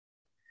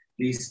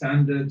 These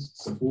standards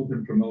support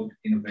and promote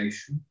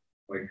innovation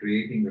by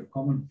creating a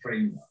common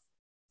framework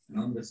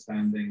and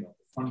understanding of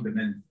the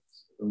fundamentals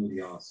of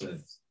ODR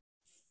services.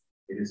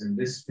 It is in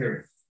this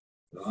spirit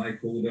that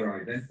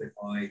ICODA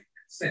identified and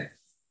set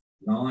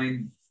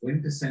 9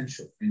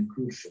 quintessential and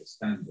crucial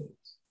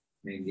standards,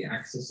 namely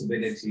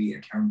accessibility,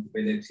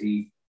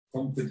 accountability,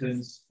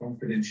 competence,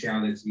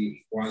 confidentiality,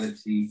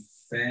 equality,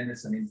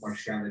 fairness and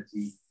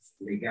impartiality,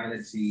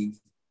 legality,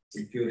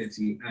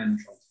 security, and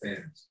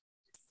transparency.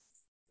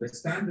 The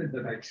standard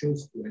that I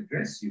chose to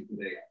address you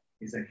today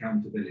is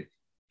accountability.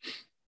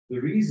 The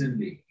reason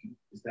being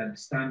is that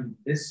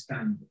this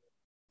standard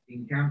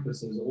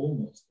encompasses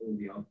almost all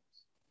the others.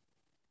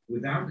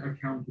 Without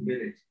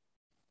accountability,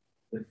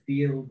 the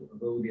field of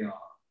ODR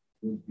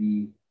would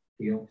be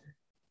chaotic,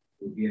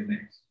 would be a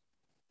mess.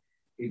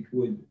 It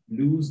would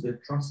lose the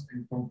trust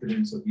and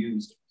confidence of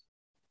users.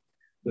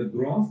 The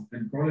growth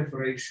and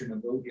proliferation of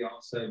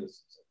ODR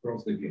services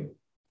across the globe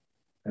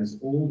has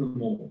all the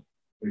more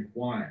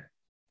required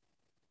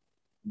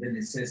the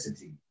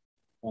necessity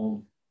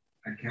of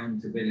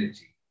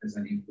accountability as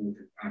an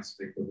important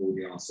aspect of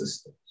ODR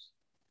systems.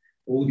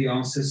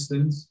 ODR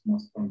systems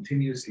must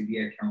continuously be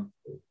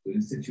accountable to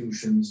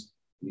institutions,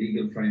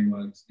 legal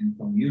frameworks, and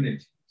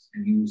communities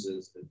and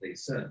users that they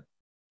serve.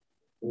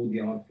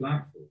 ODR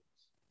platforms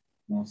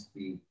must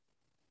be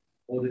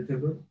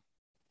auditable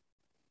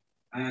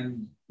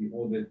and the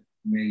audit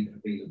made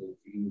available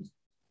to users.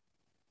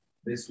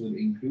 This will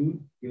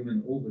include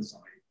human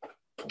oversight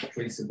of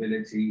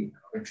traceability and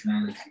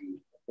originality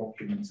of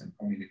documents and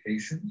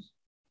communications,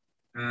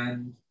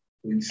 and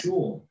to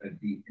ensure that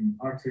the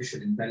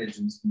artificial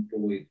intelligence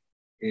employed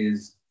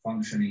is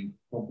functioning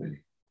properly.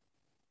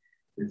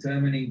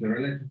 Determining the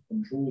relative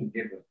control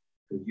given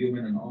to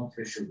human and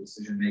artificial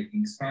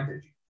decision-making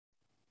strategy.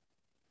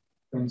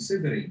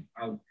 Considering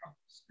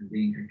outcomes and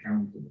being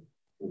accountable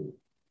for.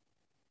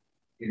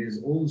 It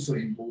is also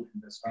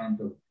important as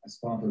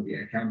part of the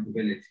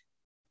accountability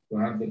to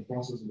have the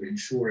process of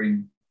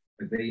ensuring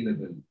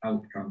available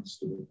outcomes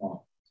to the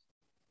partners.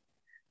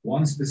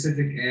 One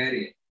specific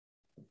area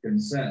of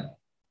concern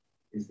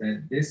is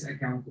that this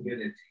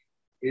accountability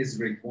is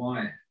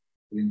required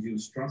to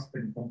induce trust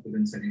and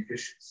confidence and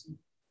efficiency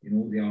in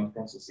ODR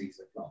processes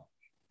at large.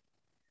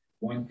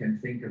 One can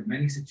think of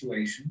many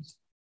situations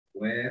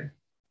where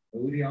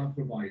ODR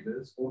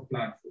providers or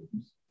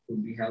platforms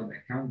could be held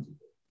accountable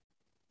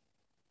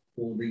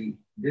for the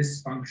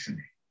dysfunctioning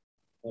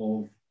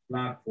of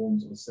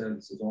platforms or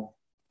services offered.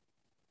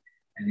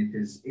 And it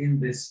is in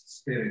this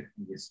spirit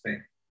and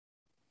respect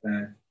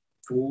that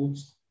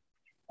courts,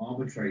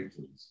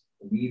 arbitrators,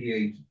 or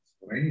mediators,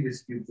 or any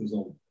dispute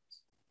resolvers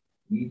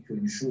need to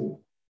ensure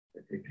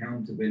that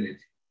accountability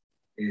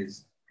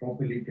is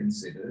properly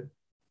considered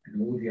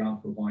and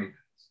ODR providers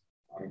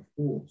are, of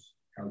course,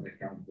 held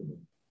accountable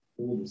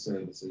for the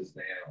services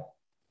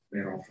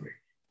they're offering.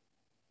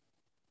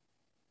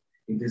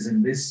 It is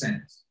in this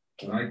sense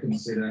that I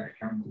consider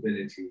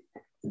accountability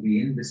to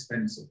be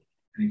indispensable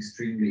and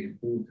extremely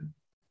important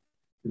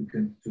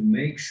to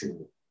make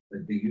sure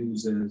that the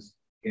users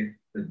get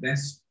the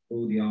best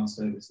ODR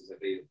services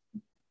available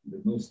in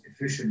the most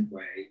efficient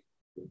way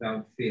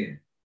without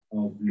fear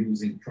of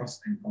losing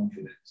trust and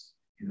confidence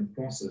in a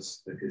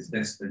process that is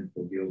destined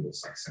for global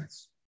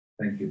success.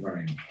 Thank you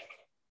very much.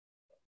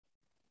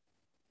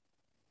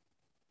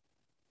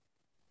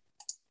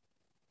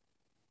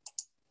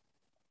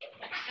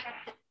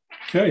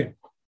 Okay.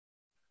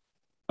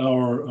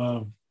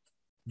 Our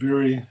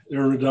very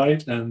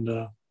erudite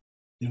and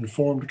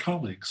informed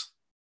colleagues.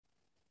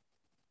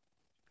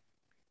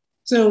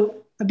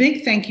 So a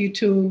big thank you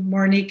to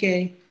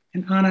Morinike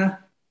and Anna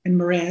and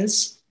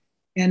Marez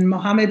and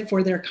Mohammed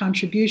for their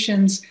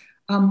contributions.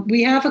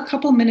 We have a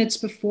couple minutes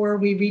before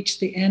we reach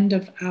the end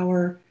of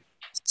our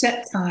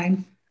set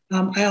time.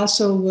 I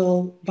also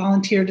will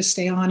volunteer to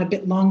stay on a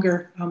bit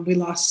longer. We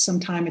lost some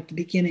time at the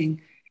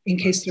beginning in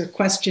case there are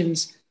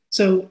questions.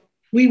 So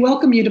we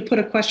welcome you to put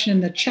a question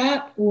in the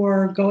chat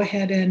or go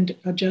ahead and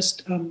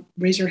just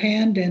raise your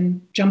hand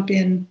and jump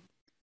in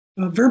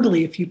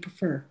verbally if you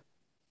prefer.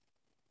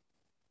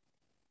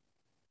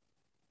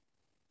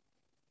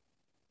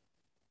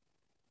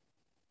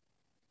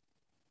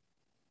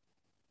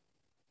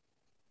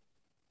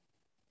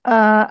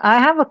 I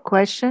have a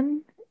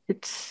question.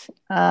 It's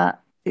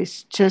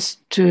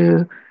just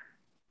to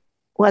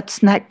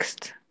what's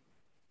next?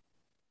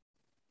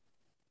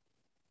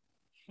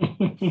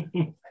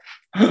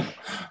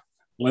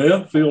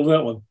 Leah, feel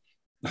that one.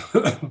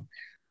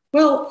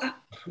 Well,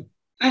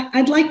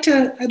 I'd like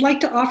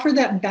to offer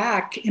that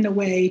back in a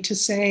way to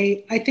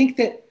say, I think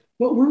that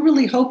what we're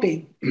really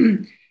hoping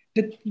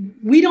that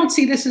we don't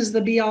see this as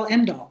the be all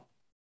end all.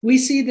 We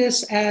see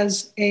this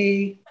as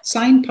a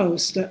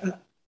signpost, a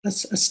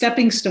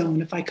stepping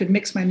stone, if I could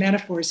mix my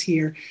metaphors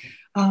here.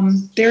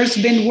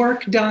 There's been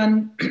work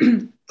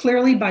done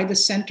clearly by the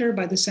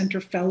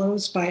center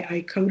fellows, by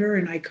ICODER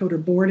and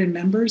ICODER board and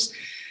members,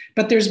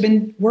 but there's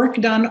been work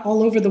done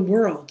all over the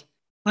world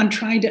on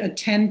trying to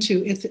attend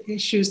to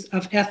issues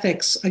of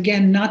ethics,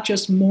 again, not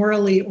just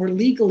morally or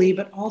legally,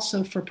 but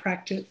also for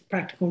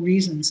practical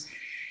reasons.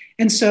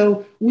 And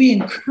so we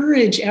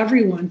encourage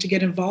everyone to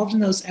get involved in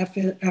those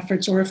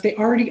efforts, or if they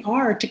already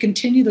are, to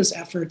continue those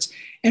efforts.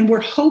 And we're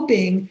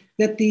hoping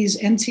that these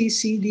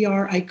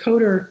NCCDR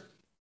ICODER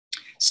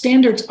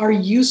standards are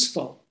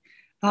useful.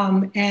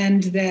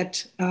 And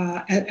that,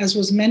 as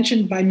was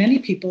mentioned by many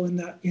people in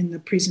the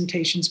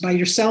presentations, by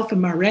yourself and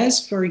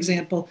Marez, for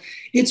example,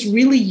 it's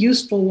really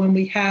useful when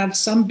we have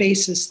some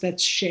basis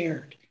that's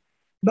shared.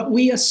 But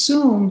we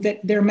assume that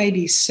there may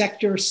be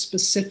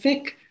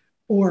sector-specific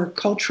or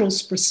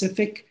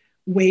cultural-specific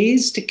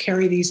ways to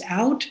carry these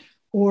out,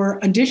 or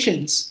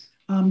additions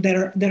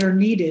that are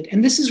needed.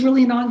 And this is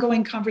really an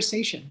ongoing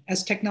conversation.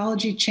 As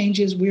technology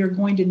changes, we are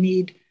going to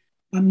need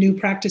new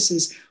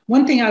practices.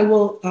 One thing I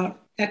will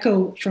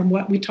echo from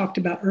what we talked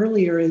about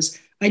earlier is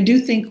I do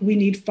think we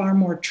need far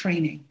more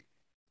training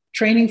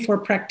for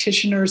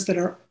practitioners that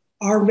are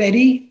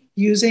already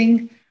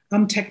using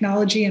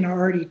technology and are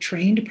already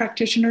trained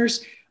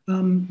practitioners,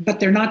 but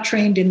they're not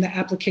trained in the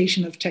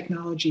application of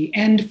technology.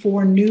 And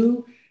for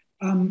new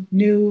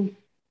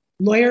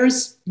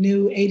lawyers,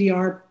 new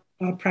ADR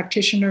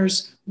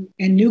practitioners,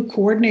 and new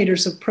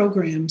coordinators of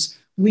programs,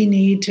 we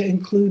need to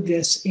include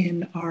this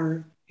in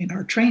our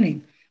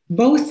training.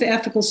 both the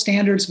ethical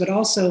standards, but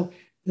also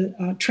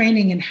the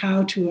training in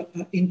how to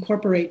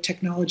incorporate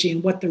technology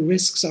and what the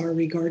risks are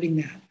regarding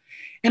that.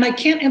 And I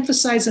can't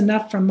emphasize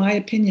enough, from my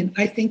opinion,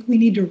 I think we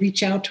need to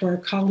reach out to our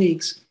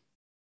colleagues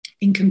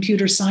in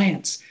computer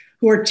science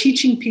who are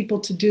teaching people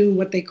to do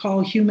what they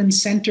call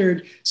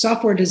human-centered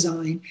software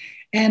design.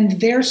 And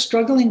they're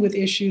struggling with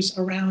issues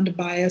around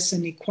bias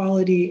and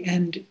equality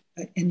and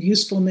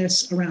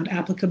usefulness, around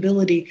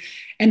applicability.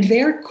 And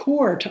they're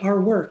core to our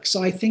work.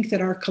 So I think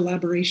that our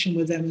collaboration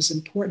with them is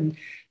important.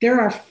 There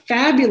are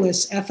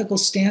fabulous ethical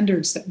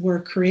standards that were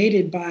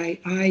created by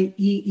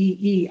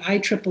IEEE,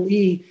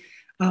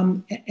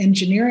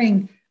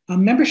 engineering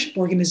membership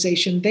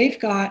organization. They've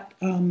got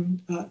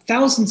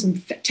thousands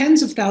and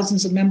tens of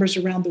thousands of members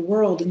around the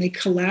world, and they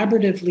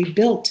collaboratively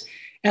built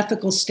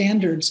ethical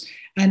standards.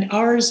 And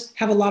ours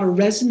have a lot of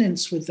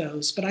resonance with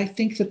those. But I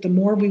think that the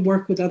more we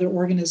work with other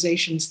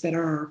organizations that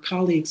are our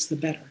colleagues, the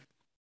better.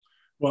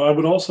 Well, I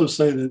would also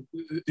say that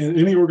in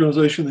any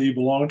organization that you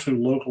belong to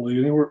locally,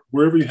 anywhere,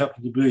 wherever you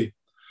happen to be,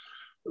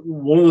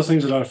 one of the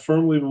things that I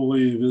firmly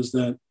believe is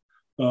that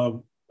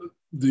the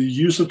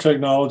use of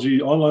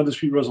technology, online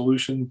dispute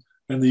resolution,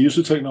 and the use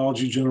of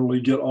technology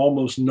generally get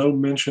almost no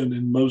mention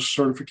in most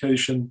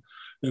certification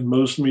and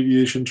most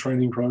mediation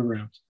training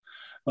programs.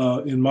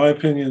 In my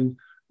opinion,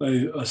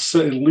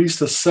 at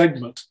least a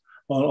segment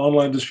on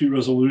online dispute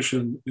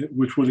resolution,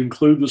 which would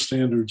include the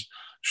standards,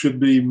 should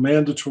be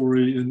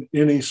mandatory in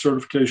any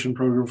certification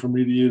program for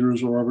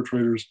mediators or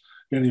arbitrators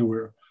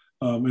anywhere.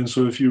 And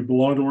so if you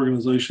belong to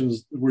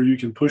organizations where you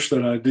can push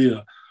that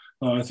idea,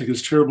 I think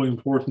it's terribly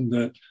important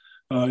that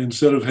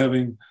instead of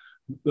having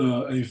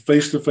a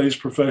face-to-face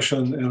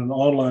profession and an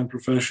online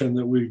profession,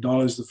 that we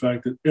acknowledge the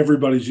fact that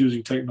everybody's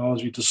using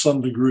technology to some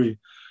degree,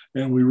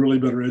 and we really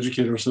better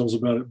educate ourselves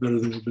about it better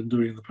than we've been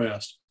doing in the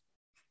past.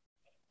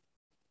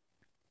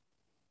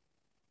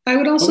 I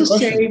would also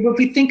say, if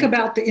we think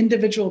about the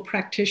individual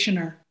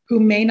practitioner who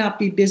may not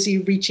be busy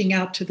reaching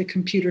out to the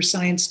computer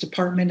science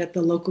department at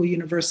the local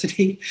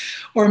university,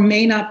 or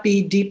may not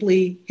be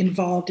deeply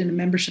involved in a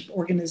membership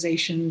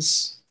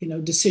organization's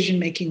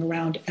decision-making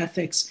around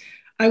ethics,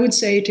 I would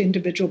say to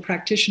individual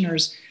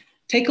practitioners,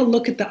 take a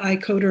look at the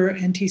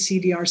ICODER and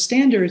TCDR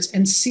standards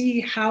and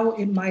see how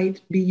it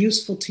might be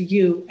useful to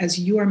you as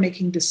you are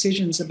making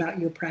decisions about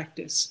your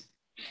practice.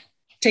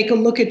 Take a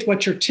look at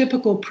what your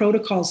typical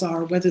protocols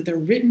are, whether they're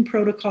written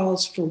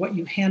protocols for what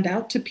you hand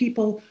out to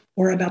people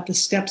or about the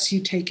steps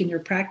you take in your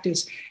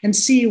practice, and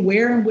see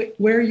where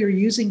you're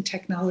using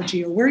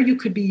technology or where you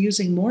could be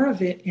using more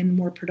of it in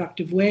more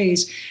productive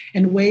ways,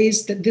 and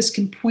ways that this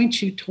can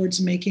point you towards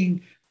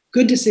making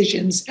good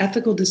decisions,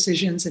 ethical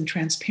decisions, and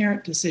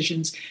transparent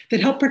decisions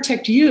that help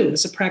protect you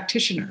as a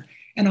practitioner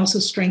and also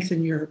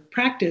strengthen your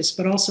practice,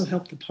 but also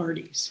help the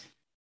parties.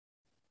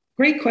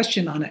 Great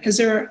question, Anna. Is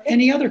there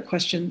any other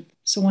question?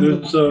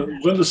 There's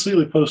Linda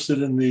Seeley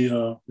posted in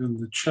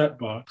the chat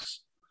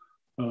box.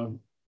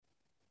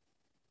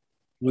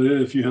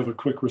 Leah, if you have a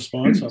quick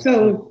response.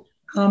 So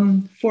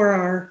for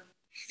our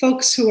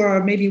folks who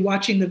are maybe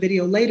watching the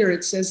video later,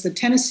 it says the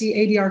Tennessee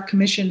ADR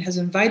Commission has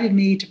invited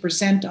me to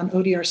present on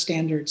ODR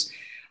standards.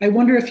 I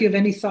wonder if you have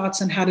any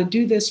thoughts on how to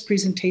do this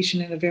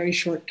presentation in a very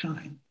short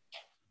time.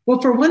 Well,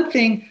 for one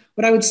thing,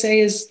 what I would say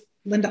is,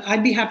 Linda,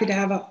 I'd be happy to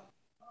have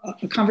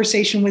a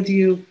conversation with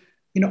you,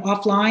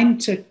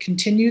 offline to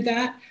continue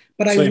that.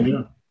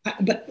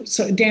 But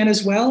so Dan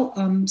as well.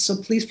 So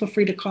please feel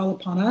free to call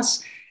upon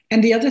us.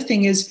 And the other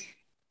thing is,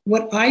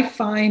 what I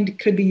find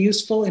could be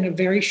useful in a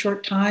very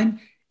short time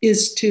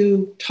is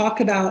to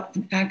talk about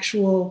an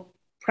actual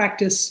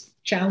practice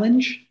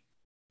challenge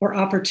or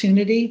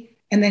opportunity,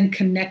 and then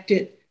connect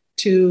it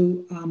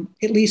to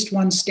at least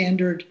one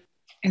standard,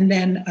 and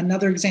then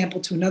another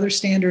example to another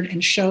standard,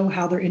 and show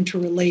how they're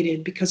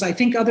interrelated. Because I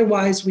think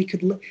otherwise we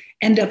could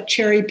end up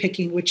cherry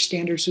picking which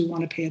standards we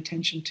want to pay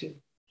attention to.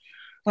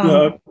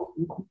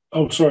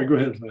 Sorry, go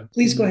ahead, Leah.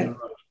 Please go ahead.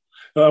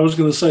 I was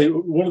going to say,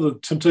 one of the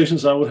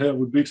temptations I would have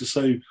would be to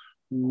say,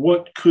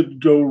 what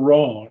could go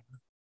wrong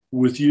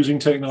with using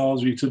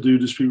technology to do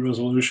dispute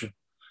resolution?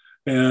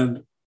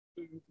 And,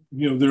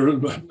 there are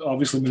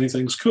obviously many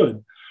things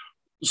could.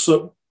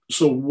 So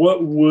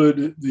what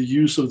would the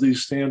use of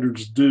these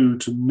standards do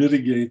to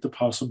mitigate the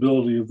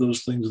possibility of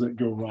those things that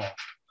go wrong?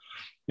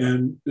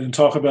 And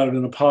talk about it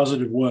in a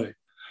positive way.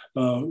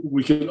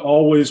 We can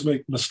always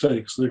make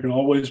mistakes. There can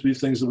always be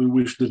things that we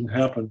wish didn't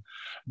happen.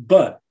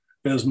 But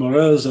as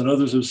Marez and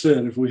others have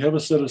said, if we have a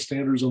set of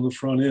standards on the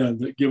front end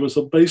that give us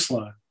a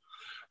baseline,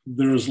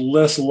 there's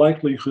less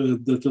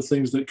likelihood that the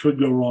things that could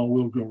go wrong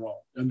will go wrong.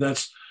 And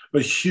that's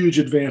a huge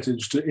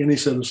advantage to any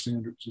set of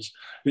standards.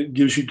 It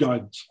gives you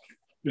guidance.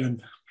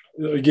 And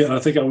again, I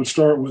think I would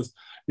start with,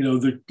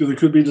 there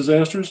could be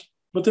disasters,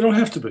 but they don't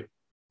have to be.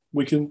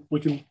 We can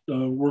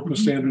work with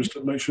standards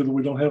to make sure that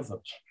we don't have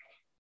those.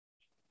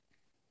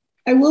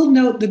 I will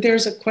note that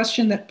there's a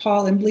question that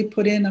Paul Embley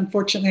put in.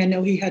 Unfortunately, I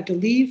know he had to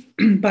leave,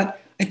 but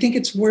I think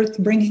it's worth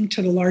bringing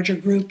to the larger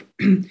group.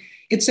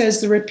 It says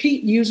the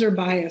repeat user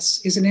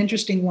bias is an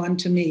interesting one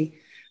to me.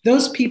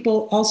 Those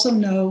people also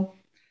know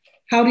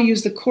how to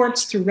use the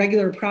courts through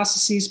regular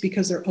processes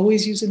because they're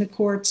always using the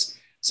courts.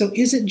 So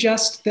is it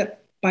just that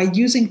by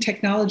using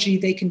technology,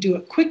 they can do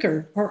it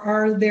quicker, or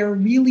are there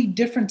really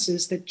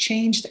differences that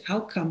change the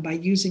outcome by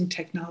using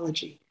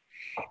technology?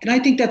 And I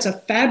think that's a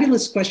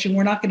fabulous question.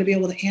 We're not going to be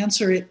able to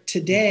answer it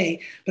today,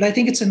 but I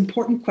think it's an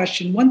important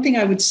question. One thing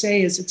I would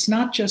say is it's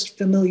not just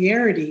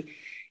familiarity.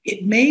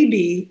 It may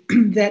be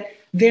that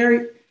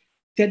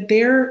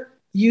they're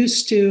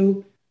used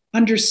to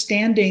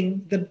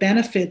understanding the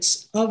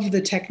benefits of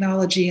the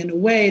technology in a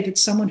way that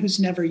someone who's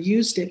never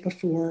used it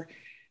before.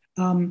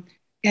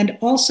 And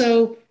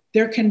also,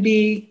 there can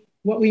be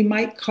what we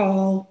might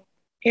call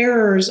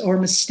errors or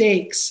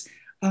mistakes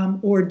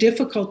or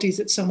difficulties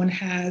that someone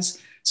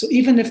has. So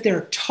even if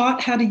they're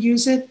taught how to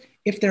use it,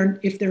 if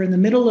they're in the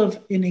middle of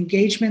an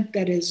engagement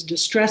that is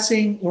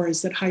distressing or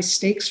is at high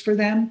stakes for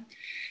them,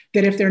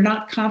 that if they're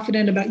not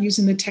confident about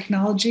using the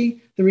technology,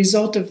 the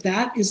result of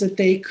that is that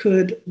they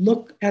could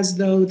look as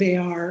though they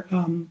are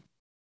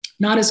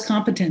not as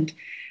competent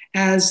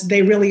as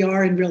they really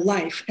are in real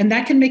life. And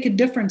that can make a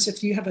difference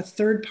if you have a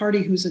third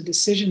party who's a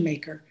decision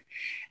maker.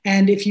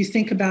 And if you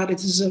think about it,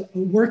 this is a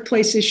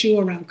workplace issue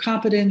around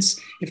competence,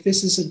 if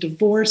this is a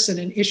divorce and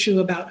an issue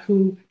about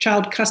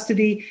child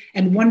custody,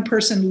 and one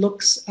person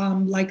looks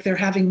like they're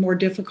having more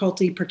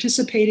difficulty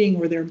participating,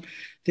 or the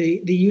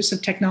use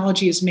of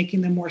technology is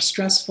making them more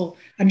stressful.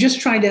 I'm just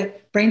trying to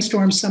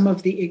brainstorm some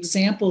of the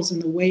examples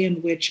and the way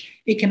in which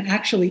it can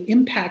actually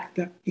impact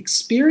the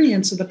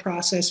experience of the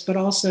process, but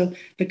also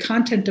the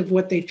content of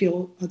what they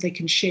feel they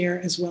can share,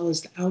 as well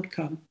as the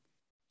outcome.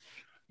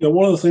 Yeah,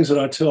 one of the things that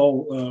I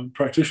tell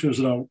practitioners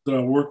that I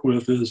work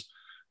with is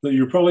that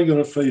you're probably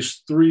going to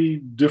face 3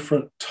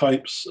 different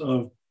types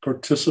of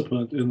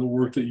participant in the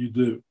work that you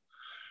do.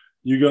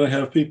 You're going to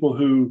have people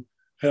who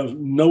have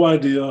no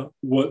idea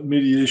what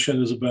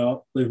mediation is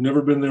about. They've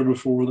never been there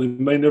before. They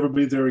may never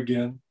be there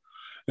again.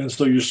 And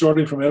so you're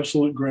starting from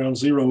absolute ground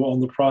zero on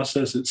the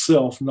process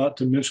itself, not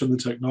to mention the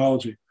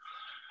technology.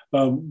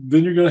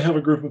 Then you're going to have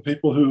a group of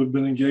people who have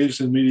been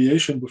engaged in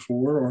mediation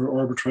before or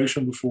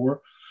arbitration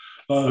before,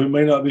 who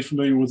may not be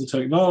familiar with the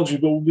technology,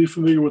 but will be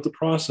familiar with the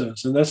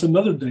process. And that's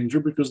another danger,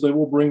 because they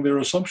will bring their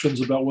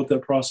assumptions about what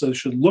that process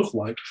should look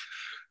like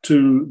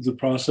to the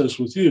process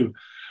with you.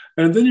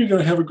 And then you're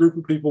going to have a group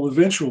of people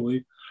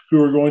eventually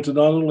who are going to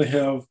not only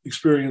have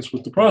experience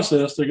with the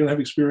process, they're going to have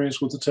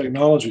experience with the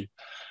technology.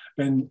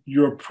 And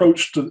your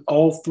approach to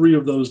all 3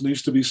 of those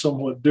needs to be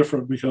somewhat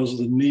different because of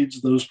the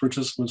needs those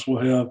participants will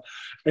have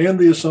and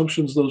the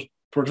assumptions those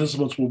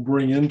participants will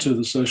bring into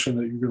the session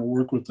that you're going to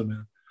work with them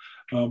in.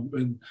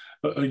 And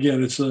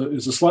again, it's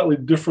a slightly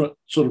different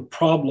sort of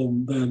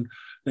problem than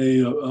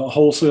a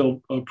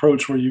wholesale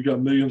approach where you've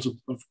got millions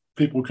of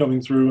people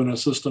coming through in a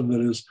system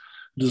that is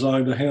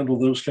designed to handle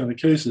those kind of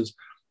cases,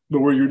 but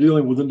where you're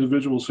dealing with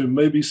individuals who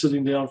may be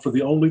sitting down for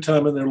the only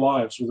time in their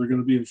lives where they're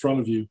going to be in front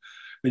of you.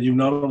 And you've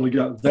not only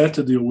got that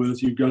to deal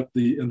with, you've got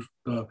the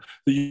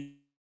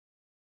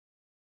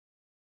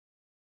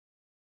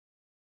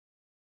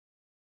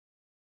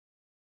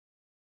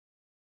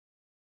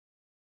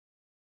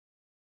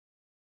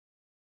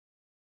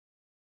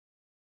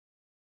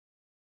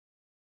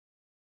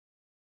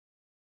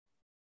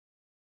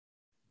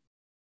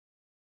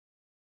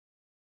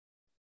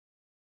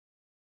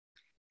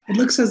It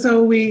looks as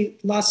though we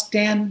lost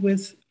Dan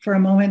for a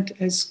moment.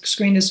 His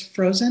screen is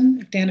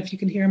frozen. Dan, if you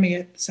can hear me,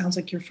 it sounds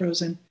like you're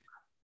frozen.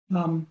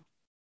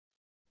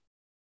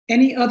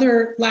 Any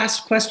other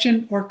last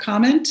question or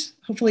comment?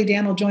 Hopefully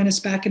Dan will join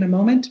us back in a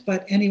moment,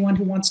 but anyone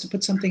who wants to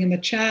put something in the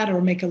chat or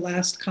make a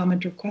last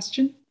comment or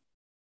question?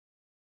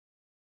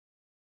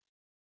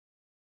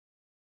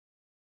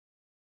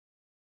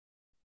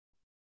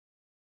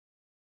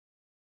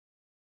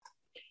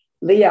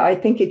 Leah, I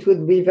think it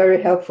would be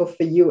very helpful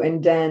for you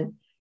and Dan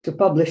to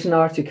publish an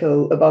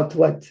article about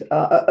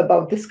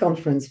about this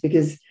conference,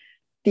 because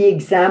the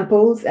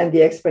examples and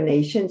the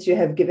explanations you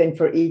have given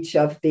for each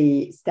of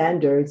the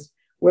standards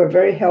were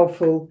very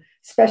helpful,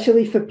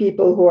 especially for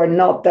people who are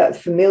not that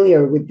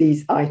familiar with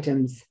these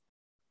items.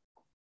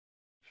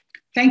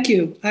 Thank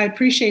you. I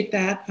appreciate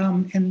that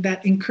and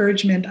that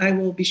encouragement. I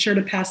will be sure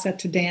to pass that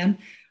to Dan.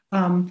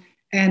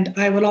 And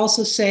I would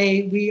also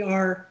say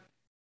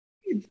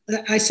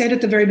I said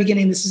at the very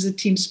beginning, this is a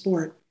team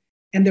sport.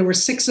 And there were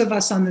 6 of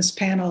us on this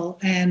panel,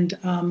 and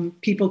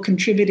people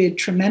contributed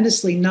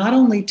tremendously, not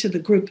only to the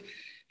group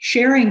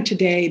sharing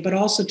today, but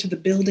also to the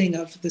building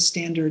of the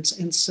standards.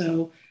 And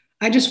so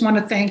I just want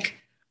to thank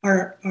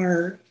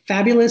our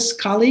fabulous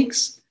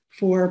colleagues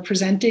for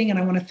presenting, and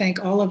I want to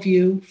thank all of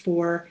you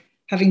for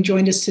having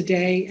joined us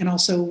today and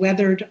also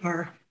weathered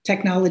our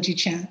technology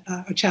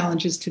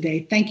challenges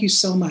today. Thank you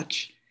so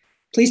much.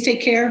 Please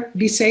take care,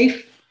 be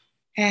safe,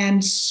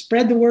 and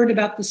spread the word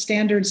about the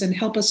standards and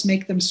help us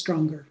make them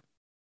stronger.